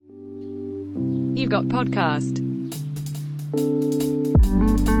You've got podcast.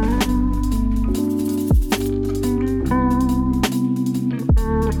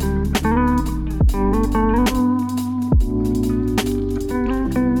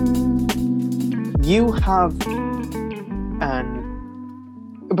 You have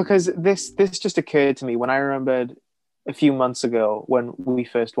because this just occurred to me when I remembered a few months ago when we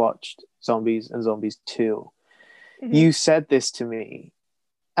first watched Zombies and Zombies 2. Mm-hmm. You said this to me,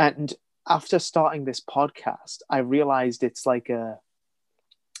 and after starting this podcast, I realized it's like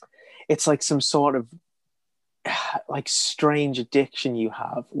some sort of like strange addiction you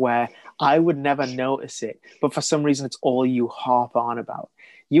have where I would never notice it, but for some reason it's all you harp on about.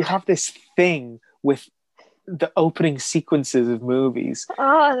 You have this thing with the opening sequences of movies.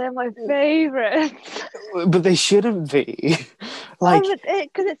 Oh, they're my favorites. But they shouldn't be. Like,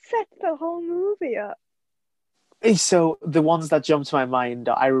 because it sets the whole movie up. so the ones that jump to my mind,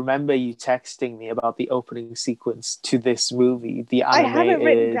 I remember you texting me about the opening sequence to this movie, the animated. I have it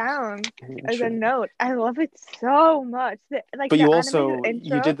written down as a note. I love it so much. But you also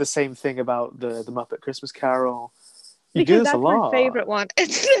you did the same thing about the Muppet Christmas Carol. You because do this a lot. That's my favorite one.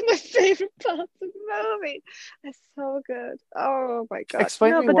 It's one of my favorite parts of the movie. It's so good. Oh my god!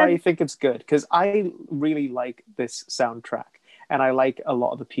 Explain to me why you think it's good, because I really like this soundtrack. And I like a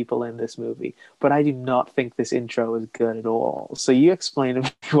lot of the people in this movie, but I do not think this intro is good at all. So you explain to me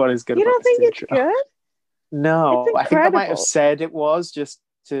what is good about this intro. You don't think it's good? No, it's I think I might have said it was just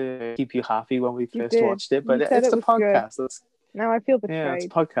to keep you happy when we first watched it, but it's the podcast. No, I feel betrayed. Yeah, it's a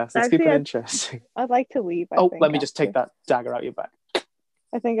podcast. Let's keep it interesting. I'd like to leave. Let me just take that dagger out your back.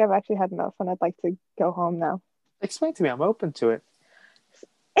 I think I've actually had enough and I'd like to go home now. Explain to me. I'm open to it.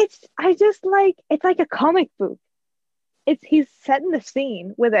 It's like a comic book. He's setting the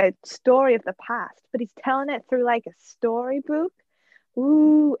scene with a story of the past, but he's telling it through like a storybook.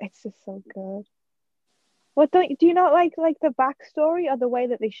 Ooh, it's just so good. Do you not like the backstory or the way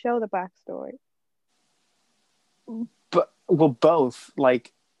that they show the backstory? Both.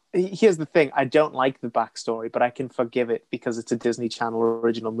 Like, here's the thing: I don't like the backstory, but I can forgive it because it's a Disney Channel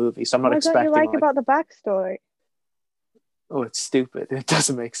original movie. So I'm not expecting. What don't you like about the backstory? Oh, it's stupid. It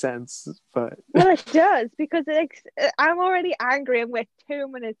doesn't make sense, but... Well, it does, because I'm already angry and we're 2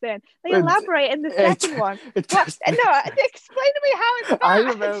 minutes in. They elaborate in the second one. No, explain to me how it's bad. I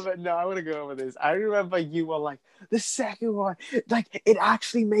want to go over this. I remember you were like, the second one, like, it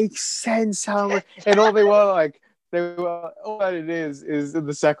actually makes sense how... And all that it is in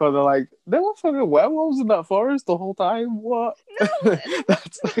the second one, they're like, there were fucking werewolves in that forest the whole time? What? No,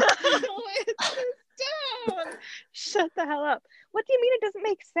 that's like... Shut the hell up. What do you mean it doesn't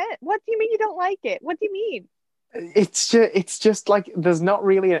make sense? What do you mean you don't like it? What do you mean? It's just like there's not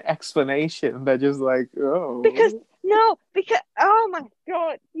really an explanation. They're just like, oh. Because oh my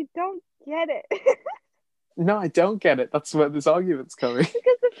god, you don't get it. No, I don't get it. That's where this argument's coming.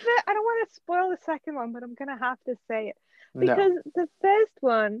 Because I don't want to spoil the second one, but I'm gonna have to say it. Because the first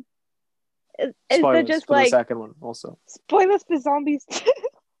one is spoilers just for like the second one also. Spoilers for Zombies 2.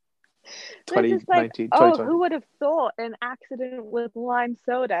 2019, who would have thought an accident with lime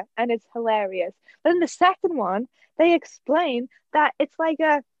soda? And it's hilarious. Then the second one, they explain that it's like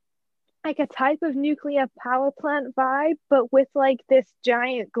a type of nuclear power plant vibe, but with like this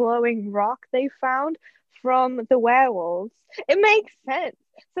giant glowing rock they found from the werewolves. It makes sense.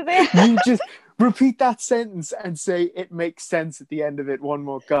 So you just repeat that sentence and say it makes sense at the end of it one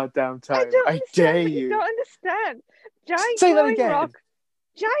more goddamn time. I dare you. You don't understand. Say that again.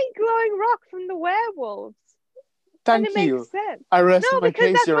 Giant glowing rock from the werewolves. Thank and it you. Makes sense. I rest no, my because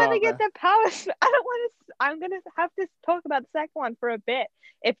case, that's Your why Honor. they get their powers. I don't want to. I'm gonna have to talk about the second one for a bit.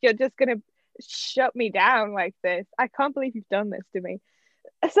 If you're just gonna shut me down like this, I can't believe you've done this to me.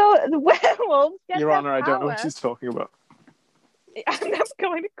 So the werewolves get Your their Honor, I don't know what she's talking about. I'm not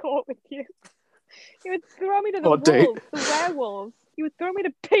going to court with you. You would throw me to the the werewolves. You would throw me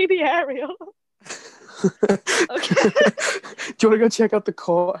to baby Ariel. Okay. Do you want to go check out the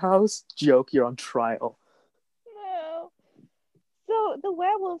courthouse? Joke, you're on trial. No. So the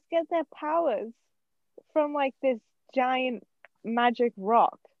werewolves get their powers from like this giant magic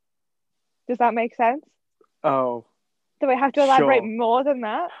rock. Does that make sense? Oh. Do I have to elaborate more than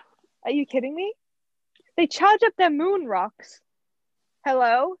that? Are you kidding me? They charge up their moon rocks.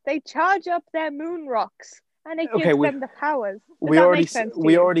 Hello? They charge up their moon rocks. And it gives them the powers. We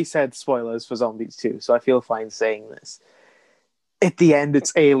already said spoilers for Zombies 2, so I feel fine saying this. At the end,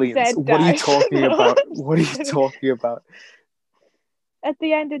 it's aliens. What are you talking about? What are you talking about? At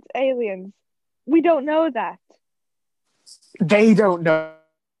the end, it's aliens. We don't know that. They don't know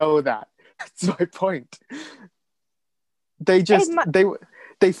that. That's my point. They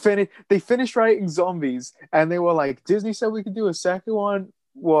They finished writing zombies, and they were like, Disney said we could do a second one.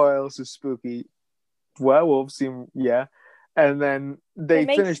 What else is spooky? Werewolves seem, yeah. And then They they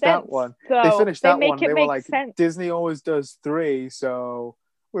make finished that sense, one. They though. finished They that make one. it They were make like, sense. Disney always does 3, so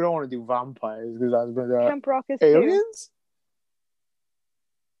we don't want to do vampires because that's been Camp Rock is 2. aliens.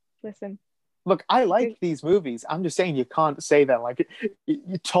 Listen, Look, I like these movies. I'm just saying you can't say that. Like,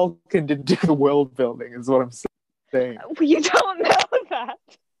 Tolkien didn't do the world building, is what I'm saying. you don't know that.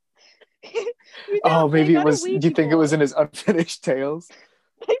 Oh, maybe it was. Do Ouija you think it was in his unfinished tales?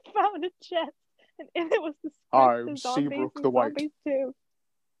 They found a chest, and in it was the script I'm of Zombies Seabrook and the White. Zombies 2.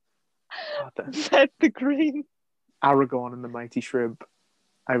 God, Zed the Green. Aragorn and the Mighty Shrimp.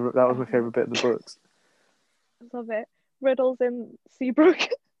 That was my favorite bit of the books. I love it. Riddles in Seabrook.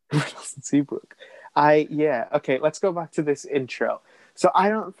 Riddles in Seabrook. Okay, let's go back to this intro. So I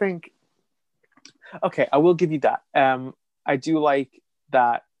don't think. Okay, I will give you that. I do like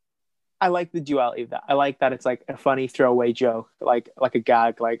that. I like the duality of that. I like that it's like a funny throwaway joke, like a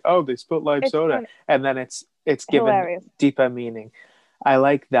gag, like, oh, they spilled live soda, funny. And then it's given hilarious. Deeper meaning. I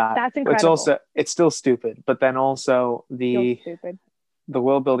like that. That's incredible. It's still stupid, but then also the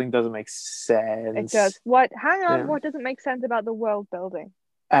world building doesn't make sense. It does. What? Hang on. Yeah. What doesn't make sense about the world building?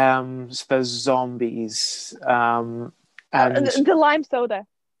 So there's zombies. And the lime soda.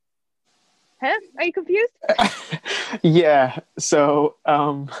 Huh? Are you confused? Yeah. So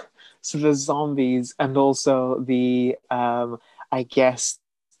there's zombies, and also the I guess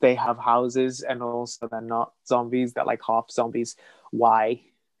they have houses, and also they're not zombies. They're like half zombies. Why?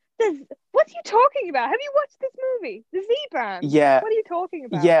 What are you talking about? Have you watched this movie? The Z-Bands? Yeah. What are you talking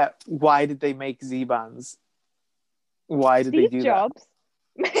about? Yeah. Why did they make Z-Bands? Why did they do Jobs. that?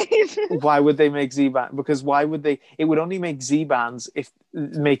 Why would they make Z-Bands? Because why would they? It would only make Z-Bands if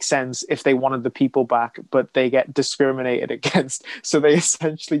it makes sense if they wanted the people back, but they get discriminated against. So they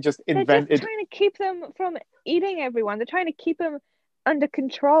essentially just invented. They're just trying to keep them from eating everyone. They're trying to keep them under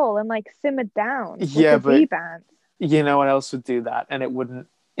control and like simmer down. Yeah, with the Z-Bands. You know what else would do that? And it wouldn't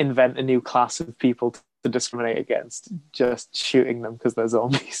invent a new class of people to discriminate against, just shooting them because they're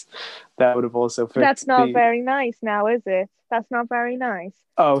zombies. That would have also fixed. That's not very nice now, is it? That's not very nice.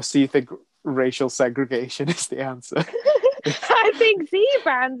 Oh, so you think racial segregation is the answer? I think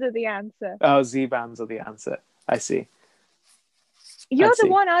Z-Bands are the answer. Oh, Z-Bands are the answer. I see. You're the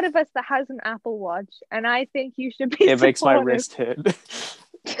one out of us that has an Apple Watch, and I think you should be. It makes my wrist hurt.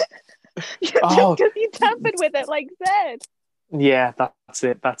 Just because you tampered with it, like Zed. Yeah, that's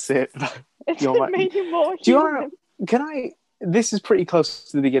it. It's made you more human. Do you want to? Can I? This is pretty close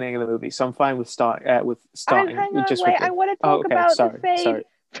to the beginning of the movie, so I'm fine with starting. Hang on, wait. I want to talk about the fade.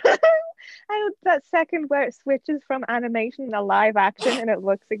 That second where it switches from animation to live action, and it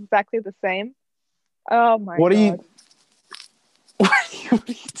looks exactly the same. Oh my god! What are you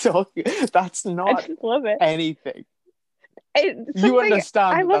talking? That's not. I just love it. Anything. You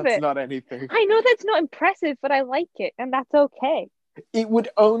understand I love that's it. Not anything. I know that's not impressive, but I like it, and that's okay. It would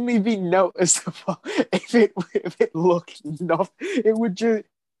only be noticeable if it looked enough. It would just.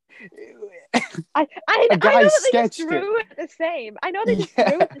 I know that they just drew it the same. I know they just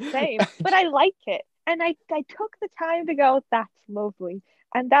drew it the same, but I like it, and I took the time to go. That's lovely,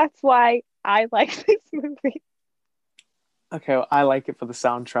 and that's why I like this movie. Okay, well, I like it for the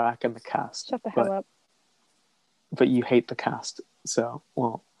soundtrack and the cast. Shut the hell up. But you hate the cast, so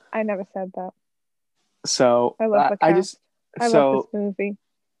well. I never said that. So I love the cast. I love this movie.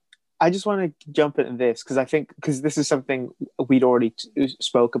 I just want to jump into this because this is something we'd already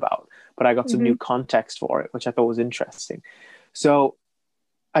spoke about, but I got some new context for it, which I thought was interesting. So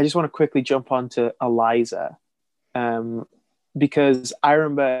I just want to quickly jump onto Eliza, because I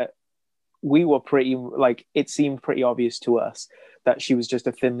remember we were it seemed pretty obvious to us that she was just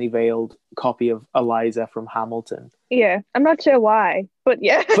a thinly veiled copy of Eliza from Hamilton. Yeah, I'm not sure why, but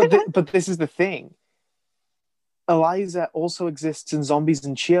yeah. but this is the thing. Eliza also exists in Zombies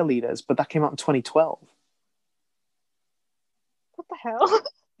and Cheerleaders, but that came out in 2012. What the hell?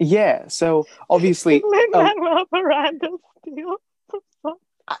 Yeah, so obviously... Lin-Manuel Miranda steal.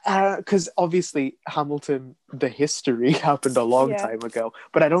 Because obviously Hamilton, the history happened a long time ago,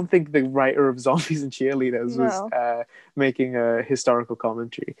 but I don't think the writer of Zombies and Cheerleaders was making a historical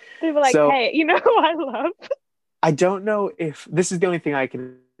commentary. They were like, hey, you know who I love? I don't know if... This is the only thing I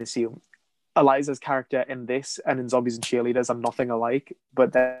can assume. Eliza's character in this and in Zombies and Cheerleaders are nothing alike,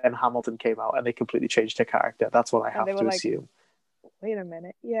 but then Hamilton came out and they completely changed her character. That's what I have to assume. Wait a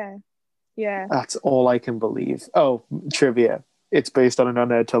minute. Yeah. That's all I can believe. Oh, trivia. It's based on an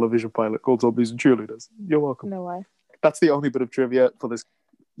unaired television pilot called Zombies and Cheerleaders. You're welcome. No way. That's the only bit of trivia for this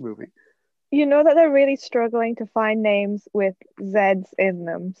movie. You know that they're really struggling to find names with Z's in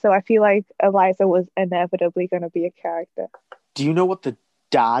them. So I feel like Eliza was inevitably going to be a character. Do you know what the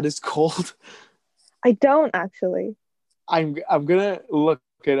dad is called? I don't actually. I'm gonna look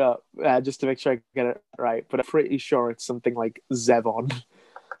it up just to make sure I get it right, but I'm pretty sure it's something like Zevon,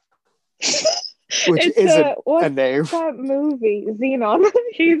 which It's isn't a what's name. that movie? Xenon.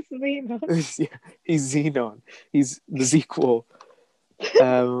 He's Xenon. Yeah, he's Xenon. He's the sequel.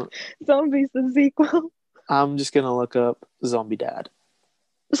 Um, Zombies the sequel. I'm just gonna look up Zombie Dad.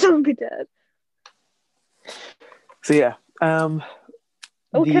 Zombie Dead. So yeah, Oh,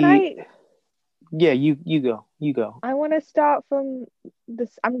 can the I? yeah, you go. I want to start from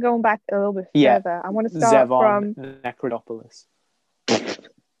this. I'm going back a little bit Yeah, further. I want to start Zevon from. Necrodopolis.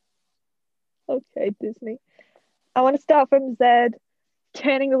 Okay, Disney. I want to start from Zed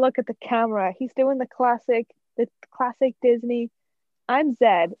turning to look at the camera. He's doing the classic Disney. I'm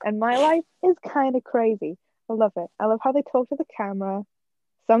Zed, and my life is kind of crazy. I love it. I love how they talk to the camera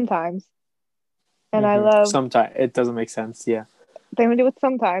sometimes, and I love Sometimes it doesn't make sense. Yeah, they only do it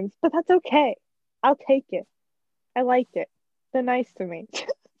sometimes, but that's okay. I'll take it. I like it. They're nice to me. It's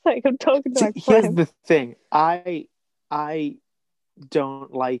like I'm talking to see, my here's friend. the thing. I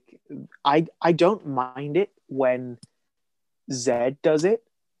don't like. I don't mind it when Zed does it,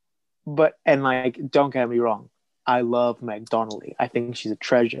 but and like don't get me wrong, I love Meg Donnelly. I think she's a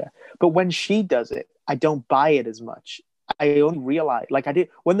treasure. But when she does it, I don't buy it as much. I only realize like I did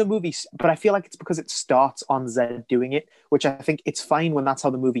when the movie, but I feel like it's because it starts on Zed doing it, which I think it's fine when that's how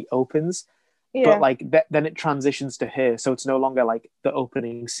the movie opens. But Yeah. like then it transitions to her, so it's no longer like the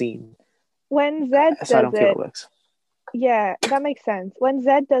opening scene. When Zed So I does don't feel it it, works. yeah, that makes sense. When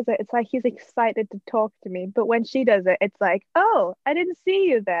Zed does it, it's like he's excited to talk to me. But when she does it, it's like, oh, I didn't see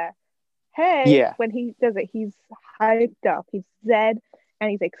you there. Hey, Yeah, when he does it, he's hyped up. He's Zed and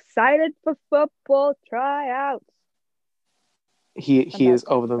he's excited for football tryouts. And he is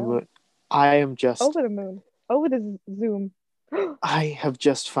that's over the film. moon. I am just Over the moon. Over the Zoom. I have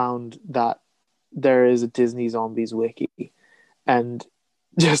just found that there is a Disney Zombies wiki, and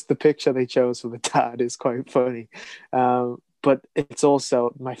just the picture they chose for the dad is quite funny. But it's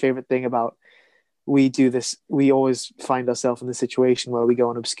also my favorite thing about we do this. We always find ourselves in the situation where we go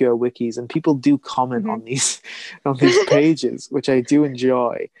on obscure wikis, and people do comment Mm-hmm. on these on these pages, which I do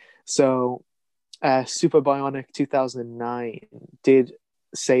enjoy. So, Super Bionic 2009 did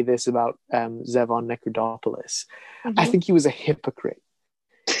say this about Zevon Necrodopoulos. I Mm-hmm. think he was a hypocrite.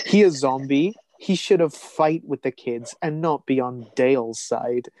 He a zombie. He should have fight with the kids and not be on Dale's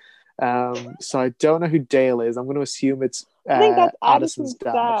side. So I don't know who Dale is. I'm going to assume it's I think that's Addison's Addison's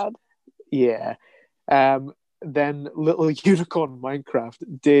dad. dad. Yeah. Then Little Unicorn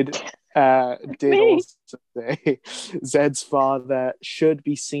Minecraft did Me. also say Zed's father should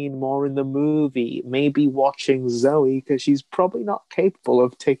be seen more in the movie, maybe watching Zoe because she's probably not capable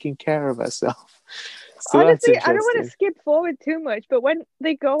of taking care of herself. So that's Honestly, I don't want interesting. to skip forward too much, but when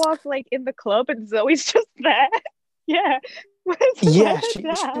they go off like in the club and Zoe's just there, yeah, where's Yeah, her she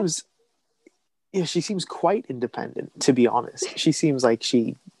dad? seems yeah, she seems quite independent, to be honest. She seems like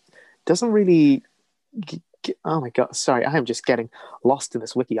she doesn't really. Oh my god! Sorry, I am just getting lost in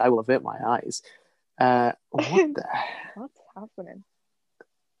this wiki. I will avert my eyes. What the? What's happening?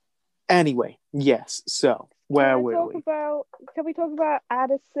 Anyway, yes. So Can where I were talk we? about? Can we talk about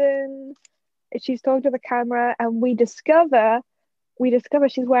Addison? She's talking to the camera, and we discover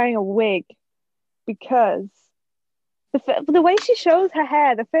she's wearing a wig because the way she shows her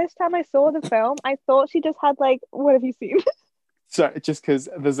hair. The first time I saw the film, I thought she just had like, what have you seen? Sorry, just because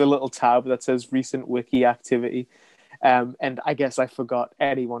there's a little tab that says recent wiki activity, and I guess I forgot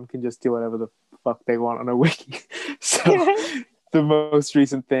anyone can just do whatever the fuck they want on a wiki. So Yeah. the most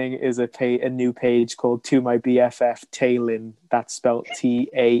recent thing is a new page called "To My BFF Taylin." That's spelled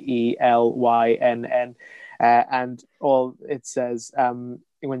Taelynnn, and all it says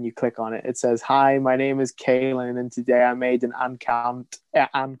when you click on it, it says, "Hi, my name is Kaylin, and today I made an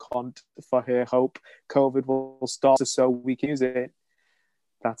ancont for her. Hope COVID will stop so we can use it."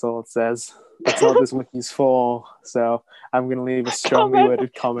 That's all it says. That's all this wiki's for. So I'm going to leave a strongly Comment.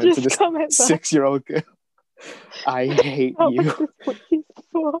 worded comment to Just this comment that. 6-year-old girl. I hate Not you. what this wiki is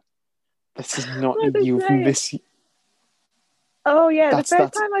for. This is not What to you've say? miss. Oh yeah, the first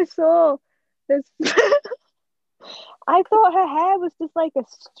That's time I saw this, I thought her hair was just like a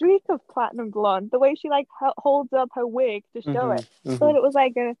streak of platinum blonde. The way she like holds up her wig to show it, mm-hmm, thought mm-hmm. it was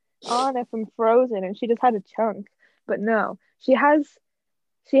like a Anna from Frozen, and she just had a chunk. But no, she has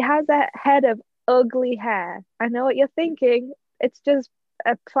a head of ugly hair. I know what you're thinking. It's just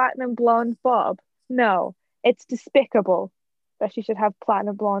a platinum blonde bob. No, it's despicable that she should have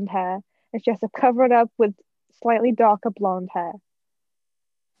platinum blonde hair. and she has to cover it up with slightly darker blonde hair.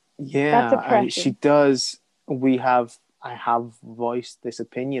 That's Yeah, she oppression. does. I have voiced this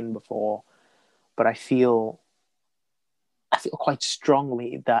opinion before, but I feel quite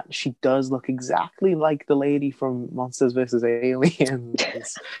strongly that she does look exactly like the lady from Monsters vs. Aliens,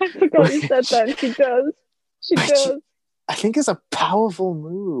 I forgot you said which, that. She does. She which does. I think is a powerful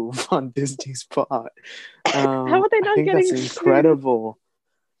move on Disney's part. How are they I not think that's getting sued? incredible.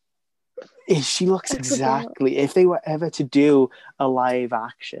 She looks I forgot. exactly. If they were ever to do a live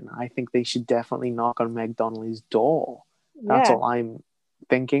action, I think they should definitely knock on Meg Donnelly's door. That's Yeah, all I'm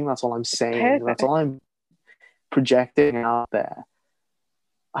thinking. That's all I'm it's saying. That's perfect. all I'm projecting out there.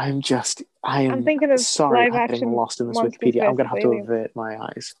 I I'm am thinking of sorry, live I'm getting action lost in this monsters Wikipedia. I'm going versus to have to aliens. avert my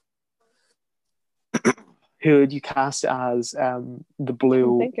eyes. Who would you cast as the I'm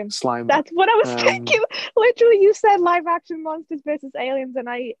blue thinking. Slimer? That's what I was Um, thinking. Literally, you said live action monsters versus aliens, and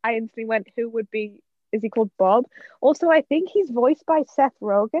I instantly went, who would be? Is he called Bob? Also, I think he's voiced by Seth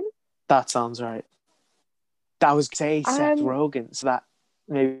Rogen. that sounds right. That was say Seth Um, Rogen, so that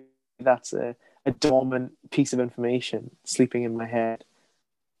maybe that's a dormant piece of information sleeping in my head.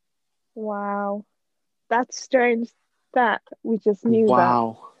 wow, that's strange that we just knew that.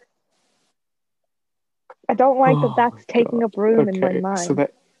 Wow. I don't like that. Oh That's my taking god. up room in my Okay, so mind.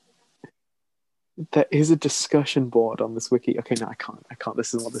 there is a discussion board on this wiki. Okay, no, I can't. I can't.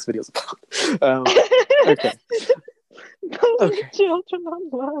 This is what this video's about. Okay. Those Okay. children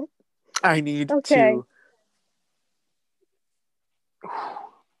online. I need Okay, to.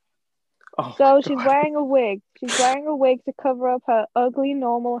 Oh my so she's god. wearing a wig. She's wearing a wig to cover up her ugly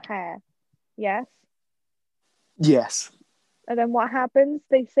normal hair. Yes. Yes. And then what happens?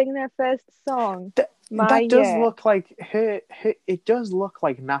 They sing their first song, My That does Year. look like her. It does look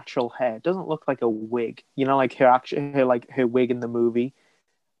like natural hair. It doesn't look like a wig. You know, like her wig in the movie,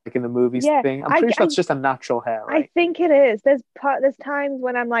 like in the movies Yeah, thing. I'm I, pretty sure I, that's just a natural hair, I right? think it is. There's times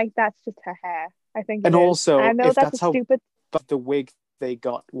when I'm like, that's just her hair. I think it And is. I also, know if that's a that's how stupid. the wig they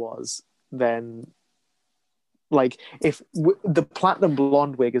got was, then like if the platinum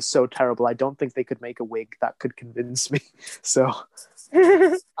blonde wig is so terrible, I don't think they could make a wig that could convince me. So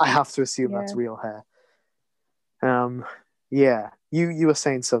I have to assume that's Yeah. real hair. Yeah. You were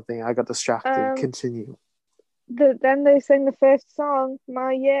saying something. I got distracted. Um. Continue. Then they sing the first song,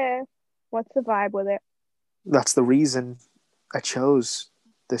 My Year. What's the vibe with it? That's the reason I chose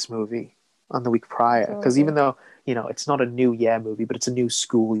this movie on the week prior. Because even Totally. though, it's not a new year movie, but it's a new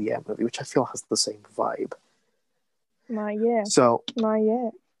school year movie, which I feel has the same vibe. My Year. So My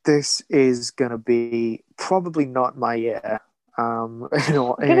Year. this is going to be probably not my year. Gonna be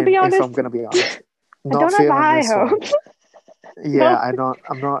And if I'm honest, going to be honest, I not don't have feeling high this one. hopes. Yeah, No,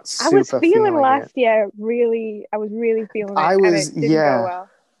 I'm not I was super feeling feeling it. last year really. I was really feeling it, I and it was, didn't go yeah, well.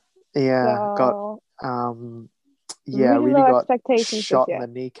 yeah, got, So um, yeah, really really low got expectations this shot in year. the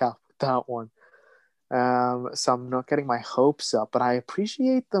kneecap with that one. So I'm not getting my hopes up, but I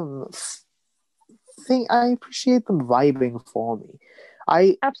appreciate them. I appreciate them vibing for me.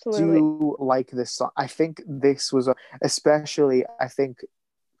 I Absolutely. do like this song. I think this was especially. I think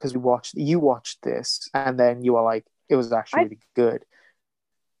because you watched this, and then you were like, it was actually I really good.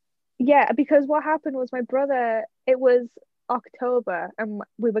 Yeah, because what happened was my brother. It was October, and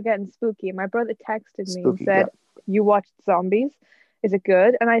we were getting spooky. My brother texted me and Spooky, yeah. said, "You watched Zombies? Is it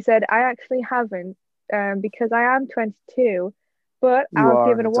good?" And I said, "I actually haven't, because I am 22, but You I'll are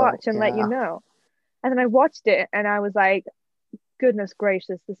give an it a adult, watch and let you yeah. know." And then I watched it, and I was like, goodness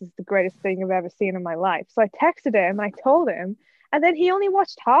gracious, this is the greatest thing I've ever seen in my life. So I texted him and I told him, and then he only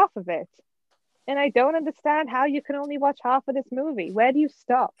watched half of it. And I don't understand how you can only watch half of this movie. Where do you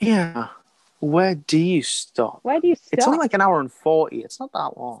stop? Yeah. Where do you stop? Where do you It's only stop? like an hour and 40. It's not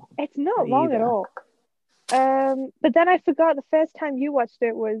that long It's not long at either. all. But then I forgot the first time you watched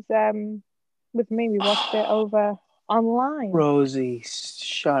it was with me. We watched it over online. Rosie,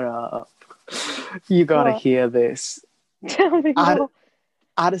 shut up. You gotta What? hear this. Tell me Ad- more.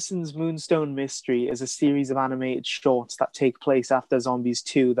 Addison's Moonstone Mystery is a series of animated shorts that take place after Zombies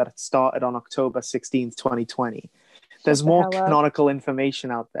 2 that started on October 16th, 2020. Shut There's the more hell up. canonical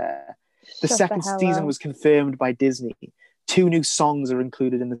information out there. The Shut the second hell season up. was confirmed by Disney. 2 new songs are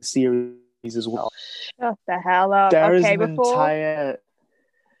included in the series as well. Shut the hell up. There is Okay, an before entire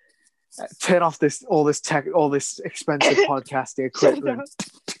turn off all this expensive podcasting shut equipment. up.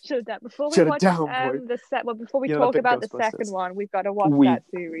 Shut up. Before we Shut it watch down, boy. before we You know that talk bit about the second Ghostbusters. one, we've got to watch that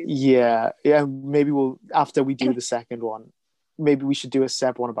series. Yeah. Maybe after we do the second one, maybe we should do a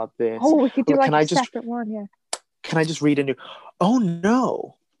separate one about this. Oh, we could do But like a separate one, yeah. Can I just read a new? Oh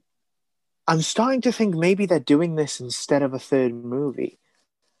no! I'm starting to think maybe they're doing this instead of a third movie.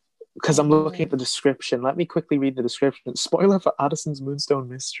 because I'm looking at the description. Let me quickly read the description. Spoiler for Addison's Moonstone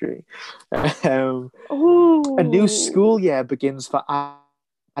Mystery. Um, a new Ooh. school year begins for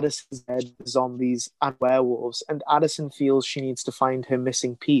Addison's dead zombies and werewolves, and Addison feels she needs to find her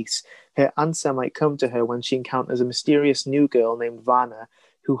missing piece. Her answer might come to her when she encounters a mysterious new girl named Vanna,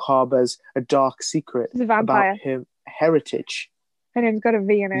 who harbors a dark secret She's a about vampire. her heritage. Her name's got a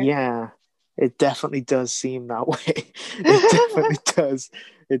V in it. Yeah, it definitely does seem that way. It definitely does.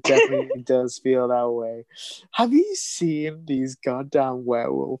 It definitely does feel that way. Have you seen these goddamn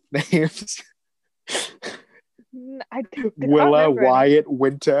werewolf names? I can't Willa, remember any. Wyatt,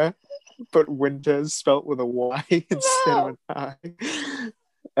 Winter, but Winter's spelt with a Y instead of No.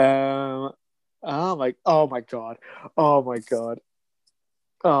 an I. Oh my god, oh my god,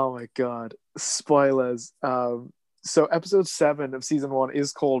 oh my god! Spoilers. So episode 7 of season 1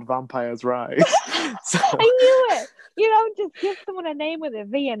 is called Vampires Rise. So I knew it. You don't just give someone a name with a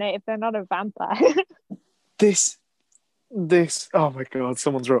V in it if they're not a vampire. this oh my god,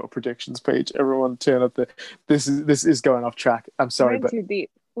 someone's wrote a predictions page. Everyone turn up this is going off track. I'm sorry, but Too deep.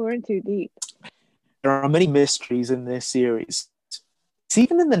 We're in too deep. there are many mysteries in this series. It's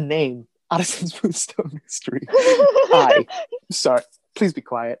even in the name, Addison's Moonstone Mystery. Sorry, please be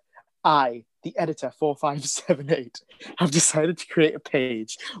quiet. The editor 4578, have decided to create a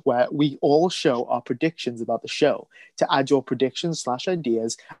page where we all show our predictions about the show. To add your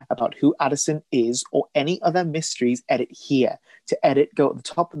predictions/ideas about who Addison is or any other mysteries, edit here. To edit, go at the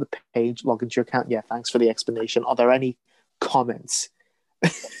top of the page, log into your account. Yeah, thanks for the explanation. Are there any comments?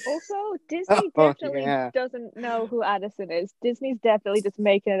 Also, Disney definitely doesn't know who Addison is. Disney's definitely just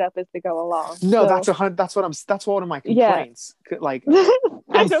making it up as they go along. No, so. that's one of my complaints. Yeah. Like,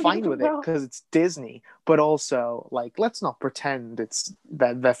 I'm fine with it because it's Disney, but also, like, let's not pretend it's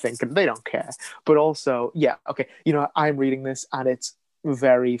that they're thinking they don't care. But also, yeah, okay, I'm reading this and it's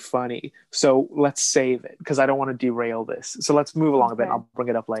very funny. So let's save it because I don't want to derail this. So let's move along a bit and I'll bring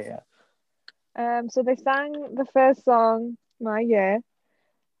it up later. So they sang the first song, My Year.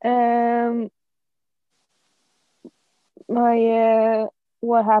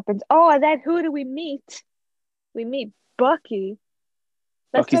 What happens? Oh, and then who do we meet? We meet Bucky.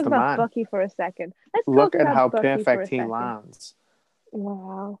 Let's talk about Bucky for a second. Look at how perfect he lands.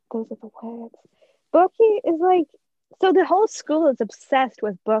 Wow, those are the words. Bucky is like, so the whole school is obsessed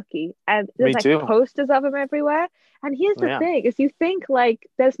with Bucky, and there's posters of him everywhere. And here's the thing: is you think like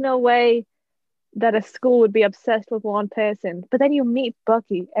there's no way that a school would be obsessed with one person, but then you meet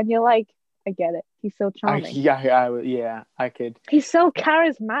Bucky, and you're like, I get it. He's so charming. I could. He's so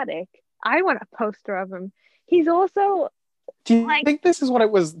charismatic. I want a poster of him. He's also. Do you think this is what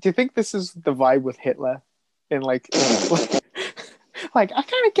it was? Do you think this is the vibe with Hitler? In like I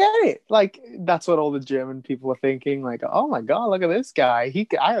kind of get it. Like, that's what all the German people were thinking. Like, oh my god, look at this guy.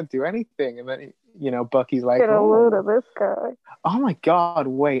 I don't do anything. And then, Bucky's like, get a load of this guy. Oh my god,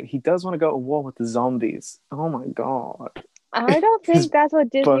 wait. He does want to go to war with the zombies. Oh my god. I don't think that's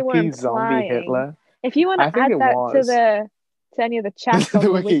what Disney were implying. Zombie Hitler. If you want to add that to any of the chats on the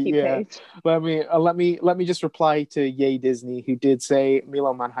wiki page. Let me just reply to Yay Disney, who did say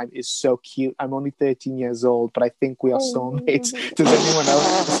Milo Manheim is so cute. I'm only 13 years old, but I think we are soulmates. Does anyone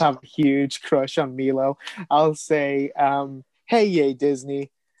else have a huge crush on Milo? I'll say, hey Yay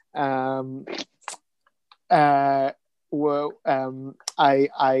Disney. I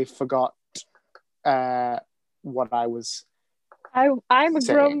forgot what I was. I'm a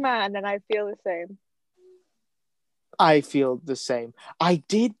grown man and I feel the same. I feel the same. I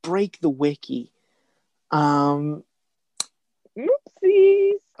did break the wiki. Oopsies.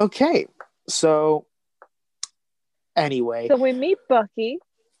 Okay, so anyway. So we meet Bucky.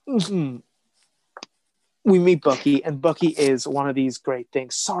 Mm-hmm. We meet Bucky, and Bucky is one of these great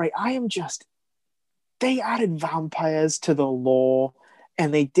things. Sorry, they added vampires to the lore,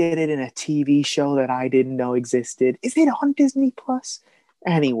 and they did it in a TV show that I didn't know existed. Is it on Disney Plus?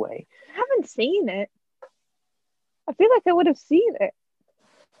 Anyway. I haven't seen it. I feel like I would have seen it.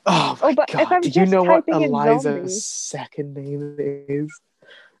 Oh my god! Did you know what Eliza's second name is?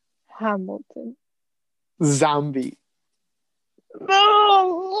 Hamilton. Zombie.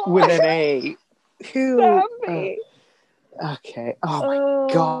 No! With an A. Zombie. Okay. Oh my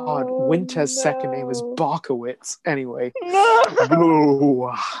god. Winter's second name is Barkowitz. Anyway.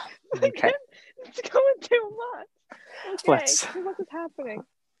 No! Okay. It's going too much. Okay. Too much is happening.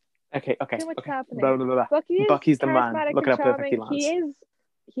 Okay. Too much happening. Blah, blah, blah. Bucky's the man. Look at how perfect he lands.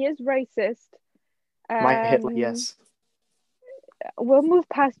 He is racist. My Hitler, yes. We'll move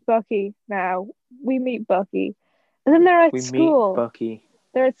past Bucky now. We meet Bucky. And then they're at school. Meet Bucky.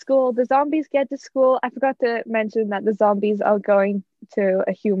 They're at school. The zombies get to school. I forgot to mention that the zombies are going to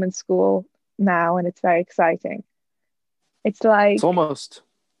a human school now, and it's very exciting. It's It's like almost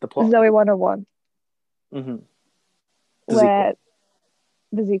the plot. Zoe 101, Mm-hmm. The where sequel.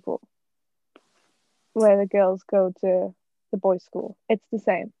 the sequel, where the girls go to the boys' school. It's the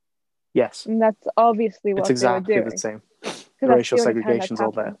same. Yes, And that's obviously it's what they were exactly the doing same. because The that's racial the only time that's segregation's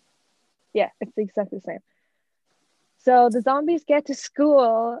all there. happened. Yeah, it's exactly the same. So the zombies get to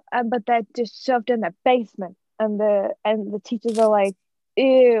school, but they're just shoved in the basement, and the teachers are like,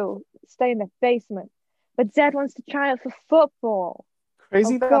 "Ew, stay in the basement." But Zed wants to try out for football.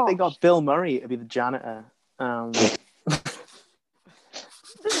 Crazy Oh that they gosh. got Bill Murray to be the janitor.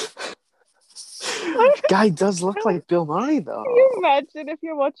 Guy does look like Bill Murray Can you though. imagine if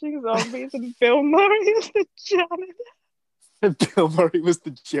you're watching zombies and Bill Murray is the janitor? Bill Murray was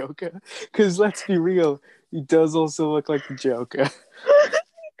the Joker. Because let's be real, he does also look like the Joker. Oh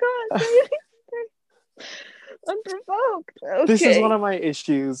my God, really unprovoked. This is one Okay. of my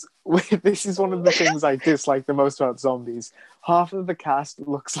issues. This is one of the things I dislike the most about zombies. Half of the cast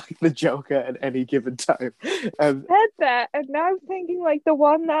looks like the Joker at any given time. And Said that, and now I'm thinking like the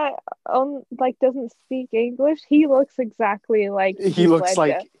one that like doesn't speak English. He looks exactly like he Heath looks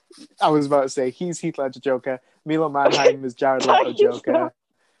Ledger. like, I was about to say, he's Heath Ledger Joker. Milo Manheim is Jared Leto Thank you, Joker.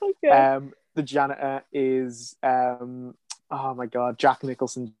 okay. The janitor is, oh my God, Jack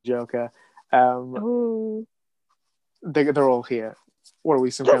Nicholson Joker. Um, Ooh. they're all here. What are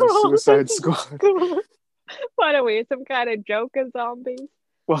we, some They're kind of all Suicide Squad? school. What are we? Some kind of Joker zombies?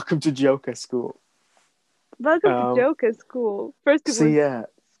 Welcome to Joker School. Welcome to Um, Joker school. First it so was yeah, I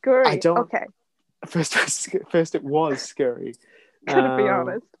scurry. don't. Okay, First it was scary. gonna be Um,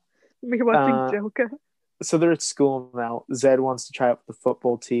 honest. Me watching uh, Joker. so they're at school now. Zed wants to try out the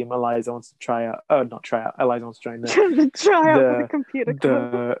football team. Eliza wants to try out. Oh, not try out. Eliza wants to join To try out for the the computer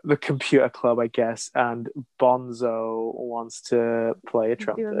club. the computer club, I guess. And Bonzo wants to play a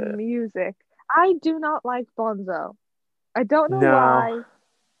Doing trumpet. music. I do not like Bonzo. I don't know No, why.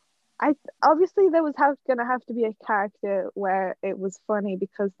 I obviously there was gonna have to be a character where it was funny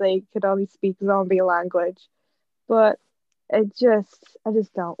because they could only speak zombie language, but I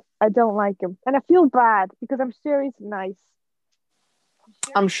just don't like him, and I feel bad because I'm sure he's nice. I'm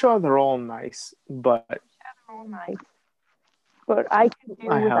sure I'm sure they're all nice, but they're all nice, but I could do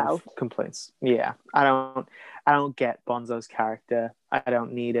I have without. complaints. Yeah, I don't get Bonzo's character. I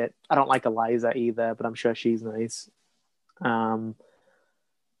don't need it. I don't like Eliza either, but I'm sure she's nice. Um,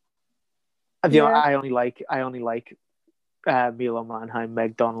 Yeah. I only like Milo Manheim,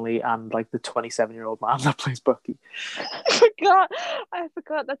 Meg Donnelly, and like the 27-year-old man that plays Bucky. I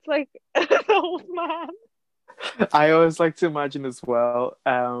forgot that's like an old man. I always like to imagine as well,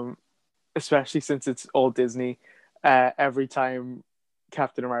 especially since it's all Disney. Every time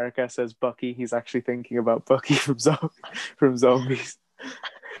Captain America says Bucky, he's actually thinking about Bucky from Zombies.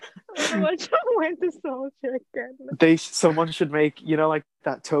 I want to watch Winter Soldier again. Someone should make, like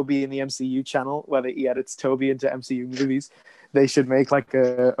that Toby in the MCU channel where he edits Toby into MCU movies. They should make like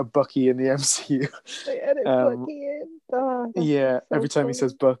a Bucky in the MCU. They edit Bucky in. Oh, that's Yeah, so every time he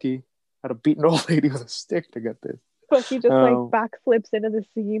says funny. Bucky, I'd have beaten an old lady with a stick to get this. Bucky just like Um, backflips into the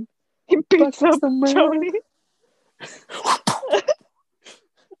scene. He beats Bucky's up the man. Tony.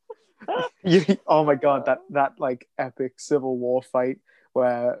 Oh my God, that like epic Civil War fight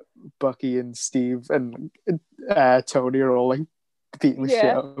where Bucky and Steve and Tony are all like beating the shit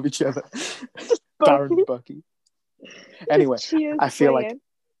Yeah, out of each other. Bucky. Baron Bucky. Anyway, Just cheers I feel like playing.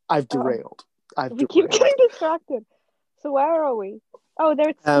 I've derailed. I've We keep derailed. getting distracted. So where are we? Oh, they're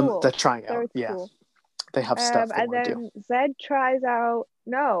at school. They're trying They're out. at Yeah, school. they have stuff they And want to do. then Zed tries out.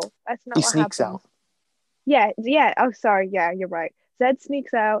 No, that's not He what sneaks happens. out. Yeah, yeah. Oh, sorry. Yeah, you're right. Zed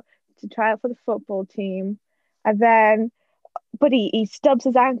sneaks out to try out for the football team, and then, but he stubs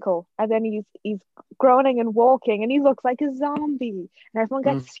his ankle, and then he's groaning and walking, and he looks like a zombie, and everyone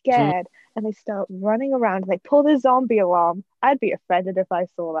gets Mm-hmm. scared, and they start running around. They pull the zombie alarm. I'd be offended if I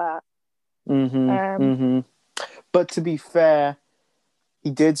saw that. Mm-hmm. Mm-hmm. But to be fair, he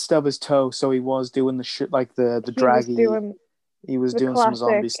did stub his toe, so he was doing the shit like the He was draggy. doing He was the doing some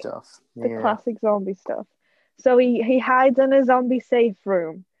zombie classic, stuff. the Yeah. classic zombie stuff. So he hides in a zombie safe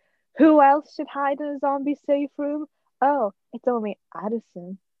room. Who else should hide in a zombie safe room? Oh, it's only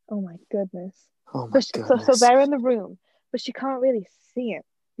Addison. Oh my goodness. Oh my But so goodness. they're in the room, but she can't really see it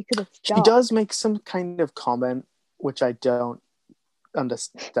because it's She dark. does make some kind of comment which I don't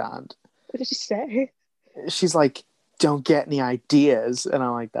understand. What did she say? She's like, "Don't get any ideas," and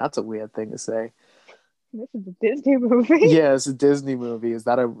I'm like, "That's a weird thing to say." This is a Disney movie. Yeah, it's a Disney movie. Is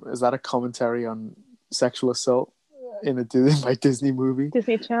that a commentary on sexual assault in a by Disney movie?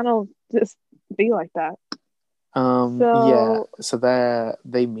 Disney Channel just be like that. Yeah. So So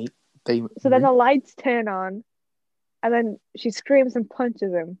they meet. They so then the lights turn on, and then she screams and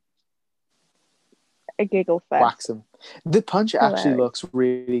punches him. A giggle fest. wax him. The punch actually Hilarious. looks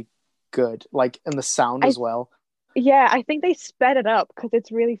really good, like, and the sound I as well. Yeah, I think they sped it up because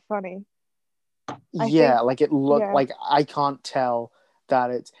it's really funny. I Yeah, think like it looked yeah. like I can't tell that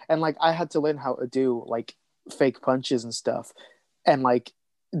it's and like I had to learn how to do like fake punches and stuff, and like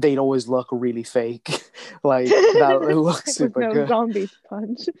they'd always look really fake. Like that, it looks It was super no good. zombies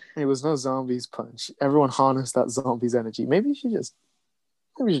punch. It was no zombies punch. Everyone harnessed that zombies energy. Maybe she just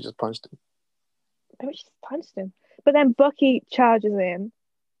punched him. Maybe she just punched him. But then Bucky charges in,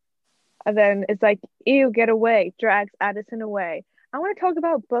 and then it's like, ew, get away, drags Addison away. I want to talk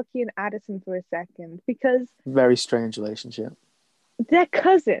about Bucky and Addison for a second because Very strange relationship. they're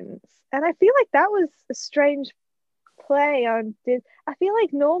cousins. And I feel like that was a strange play on Disney. I feel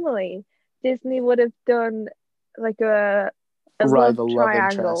like normally Disney would have done like a love Rival love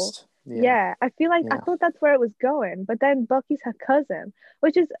triangle. interest. Yeah, Yeah, I feel like I yeah. thought that's where it was going, but then Bucky's her cousin,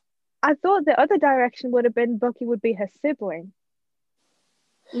 which is I thought the other direction would have been Bucky would be her sibling.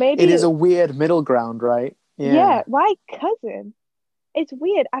 It Maybe is a weird middle ground, right? yeah, Yeah. why cousin? It's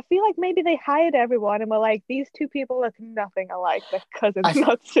weird. I feel like maybe they hired everyone and were like, these two people look nothing alike. They're cousins, I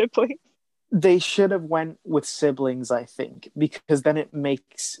not siblings. They should have went with siblings, I think, because then it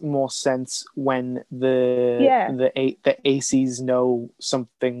makes more sense when Yeah, the ACs know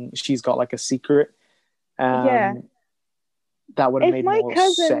something. She's got like a secret. yeah. Um, that would have If made my more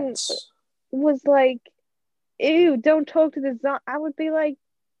cousin sense. was like, ew, don't talk to the zombie, I would be like,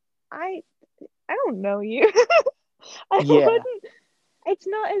 I I don't know you. I Yeah, wouldn't. It's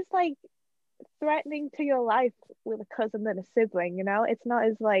not as like threatening to your life with a cousin than a sibling, you know? It's not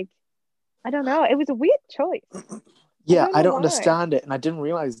as like I don't know. It was a weird choice. I yeah. don't I know don't why. understand it, and I didn't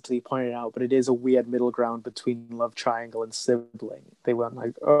realize it until you pointed it out. But it is a weird middle ground between love triangle and sibling. They weren't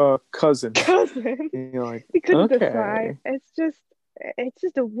like, cousin. Cousin. And you're like, We couldn't decide. okay, It's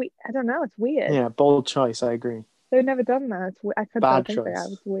just a we I don't know, it's weird. yeah, bold choice. I agree. They've never done that. I Bad think they have.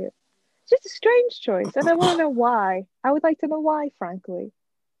 choice. It's weird. It's just a strange choice, and I want to know why. I would like to know why, frankly.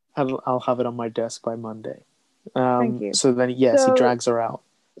 I'll have it on my desk by Monday. Thank you. So then, yes, he So drags her out.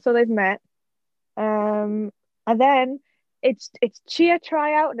 so they've met. And then it's cheer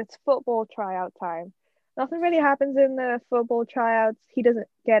tryout and it's football tryout time. Nothing really happens in the football tryouts. He doesn't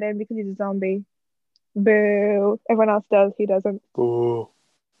get in because he's a zombie. Boo. Everyone else does. He doesn't. Ooh.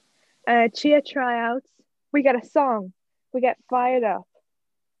 Cheer tryouts. We get a song. We get fired up.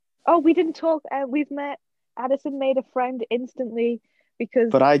 Oh, we didn't talk. We've met. Addison made a friend instantly because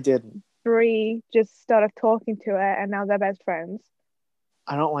But I didn't. Bree just started talking to her, and now they're best friends.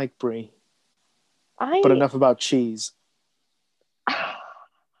 I don't like brie. But I enough about cheese.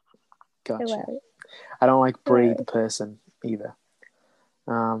 Gotcha. hilarious, I don't like brie the hilarious. person either.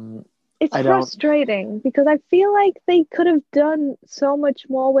 Um, It's I don't. frustrating because I feel like they could have done so much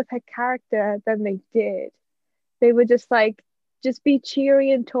more with her character than they did. They were just like, just be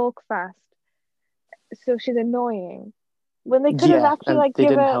cheery and talk fast. So she's annoying. When they could have Yeah, actually and like they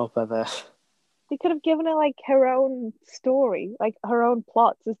didn't help her there. they could have given her like her own story, like her own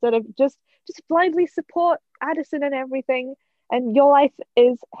plots instead of just blindly support Addison and everything. And your life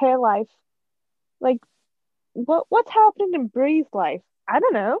is her life. Like what's happening in Bree's life? I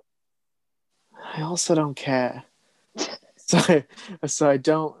don't know. I also don't care. So, so I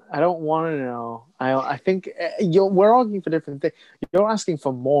don't want to know. I think we're arguing for different things. You're asking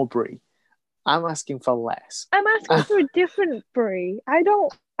for more brie. I'm asking for less. I'm asking for a different Brie. I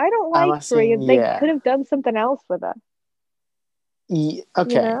don't I'm like Brie, asking, and they yeah. could have done something else with her. You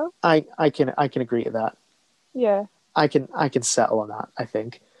Okay, know? I can agree to that. Yeah. I can settle on that. I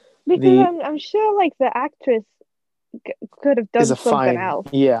think Because the I'm sure like the actress could have is done a something fine. else.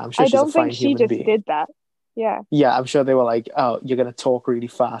 Yeah, I'm sure I she's a don't think fine she human just being. did that. Yeah. Yeah, I'm sure they were like, oh, you're gonna talk really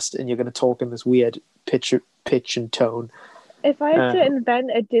fast and you're gonna talk in this weird pitch and tone. If I had to Uh,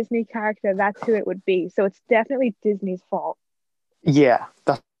 invent a Disney character, that's who it would be. So it's definitely Disney's fault. yeah,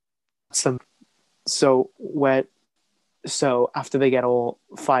 that's them. So where so after they get all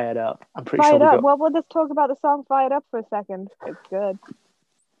fired up, I'm pretty sure Fired we Up. go. Well, we'll just talk about the song Fired Up for a second. It's good.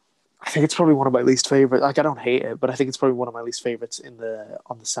 I think it's probably one of my least favorite. Like I don't hate it, but I think it's probably one of my least favorites in the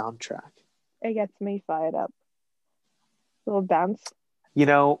on the soundtrack. It gets me fired up. Little dance. You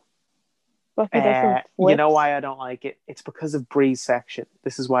know, Bucky does some you know flips. why I don't like it? It's because of Bree's section.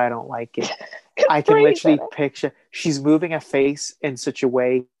 This is why I don't like it. Because I can Bree's in literally it. picture she's moving her face in such a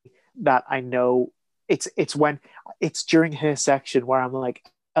way that I know it's when it's during her section where I'm like,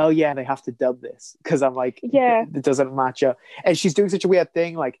 oh yeah, they have to dub this because I'm like Yeah. it doesn't match up, and she's doing such a weird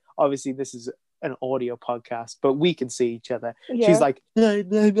thing. Like obviously this is an audio podcast, but we can see each other. She's Yeah. like, "Nah,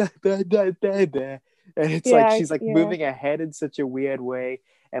 nah, nah, nah, nah, nah, nah." And it's like Yeah, she's like yeah. moving her head in such a weird way,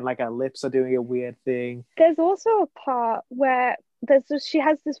 and like her lips are doing a weird thing. There's also a part where she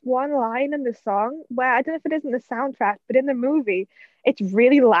has this one line in the song where I don't know if it is in the soundtrack, but in the movie, it's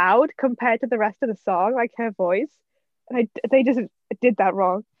really loud compared to the rest of the song, like her voice. And they just did that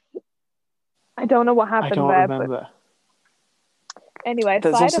wrong. I don't know what I happened don't there, but remember. anyway,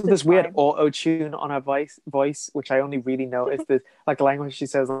 There's Slide also Up is this weird fine. auto tune on her voice, which I only really noticed. The like language she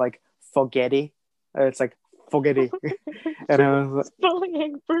says like forgetty. It's like forgetty, and I was like,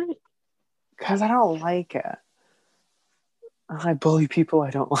 Bullying Brie. because I don't like it. I bully people I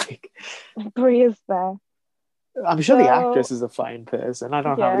don't like. Brie is there. I'm sure the So actress is a fine person. I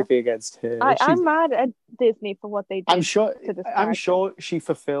don't have yeah, anything against her. I'm mad at Disney for what they I'm did sure. to this I'm character. sure she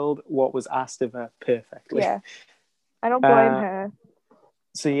fulfilled what was asked of her perfectly. Yeah, I don't blame Uh, her.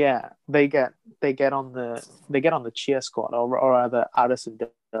 so yeah, they get on the cheer squad, or rather, Addison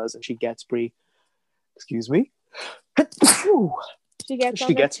does, and she gets Brie. Excuse me. She gets She on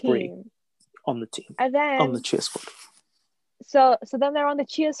the gets Brie team, on the team, and on the then cheer squad. so then they're on the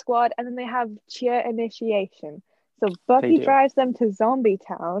cheer squad, and then they have cheer initiation. So They Bucky do. drives them to Zombie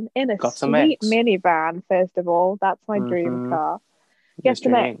Town in a Got some sweet eggs. minivan. First of all, that's my dream Mm-hmm. car. Get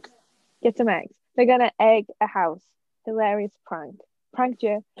some Mr. eggs. Ink. Get some eggs. They're gonna egg a house. Hilarious prank. Pranked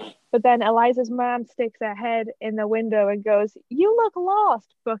you. But then Eliza's mom sticks her head in the window and goes, "You look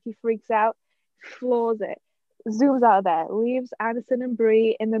lost." Bucky freaks out, floors it, zooms out of there, leaves Addison and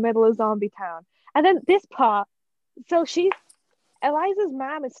Bree in the middle of Zombie Town. And then this part, so Eliza's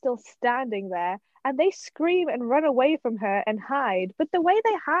mom is still standing there, and they scream and run away from her and hide. But the way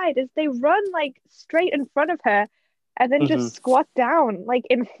they hide is they run like straight in front of her and then Mm-hmm. just squat down like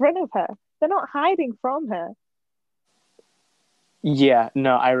in front of her. They're not hiding from her. Yeah,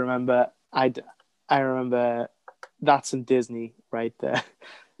 no, I remember. I remember. That's some Disney right there.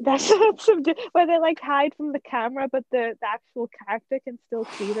 That's some where they like hide from the camera, but the actual character can still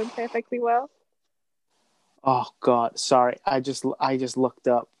see them perfectly well. Oh God, sorry. I just looked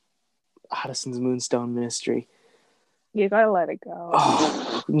up Addison's Moonstone Mystery. You gotta let it go.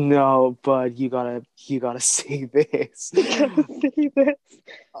 Oh no, bud, you gotta see this. You gotta see this.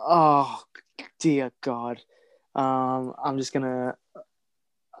 Oh dear God. I'm just gonna.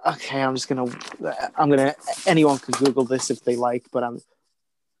 Okay, I'm gonna. Anyone can Google this if they like, but I'm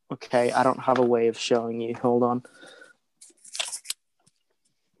okay. I don't have a way of showing you. Hold on.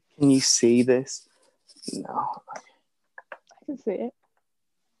 Can you see this? No. I can see it.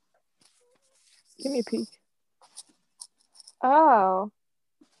 Give me a peek. Oh.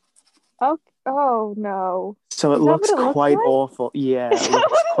 Oh, oh no. So it Is that what looks it looks quite like? awful. Yeah, Is it that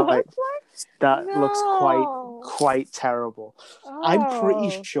looks what it quite. looks like? That looks No. quite terrible. I'm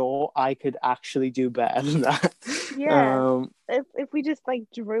pretty Oh. sure I could actually do better than that. Yeah. If we just like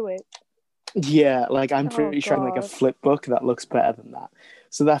drew it. Yeah, like I'm Oh pretty sure I can make a God. flip book that looks better than that.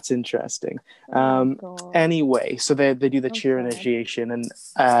 So that's interesting. Oh God. Anyway, so they do the I'm cheer sad. initiation, and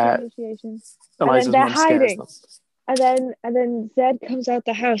Cheer initiation. And then Eliza's they're mum scares hiding. them. And then Zed comes out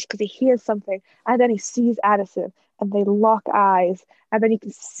the house because he hears something, and then he sees Addison, and they lock eyes, and then you can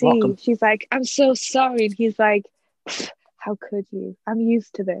Lock see them. she's like, "I'm so sorry," and he's like, "How could you? I'm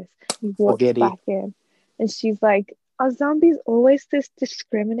used to this." He walks Spaghetti. back in, and she's like, "Are zombies always this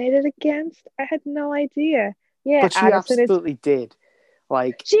discriminated against? I had no idea." Yeah, But she Addison, it's absolutely did.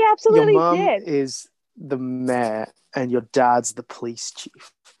 Like, she your absolutely mum did. is the mayor and your dad's the police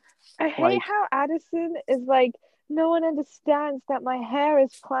chief. I hate Like, how Addison is like, no one understands that my hair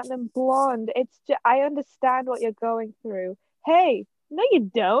is platinum blonde. It's just, I understand what you're going through. Hey, no,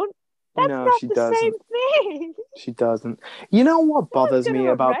 you don't. That's no, not she the same doesn't. thing. She doesn't. You know what No one's bothers going me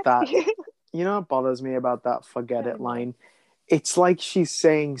to about arrest that? you. You know what bothers me about that forget Tell it me. line? It's like she's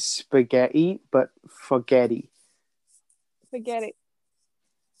saying spaghetti, but forgetty. Forget it.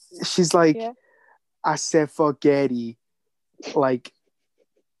 She's like, Yeah. I said forgetty. Like,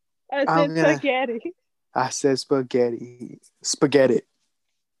 I I'm said gonna, spaghetti. I said spaghetti. Spaghetti.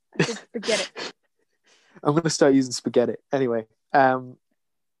 I said spaghetti. I'm gonna start using spaghetti. Anyway,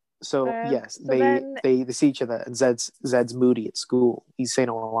 so yes, So then, they see each other, and Zed's moody at school. He's saying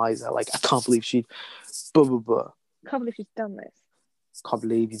to Eliza, like, I can't believe she, blah blah blah. can't believe she's done this. Can't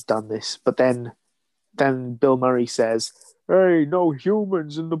believe you've done this. But then Bill Murray says, "Hey, no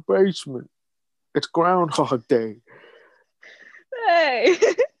humans in the basement. It's Groundhog Day. Hey,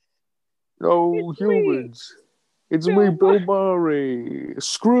 No it's me, humans. It's me, Bill Bill Murray. Murray.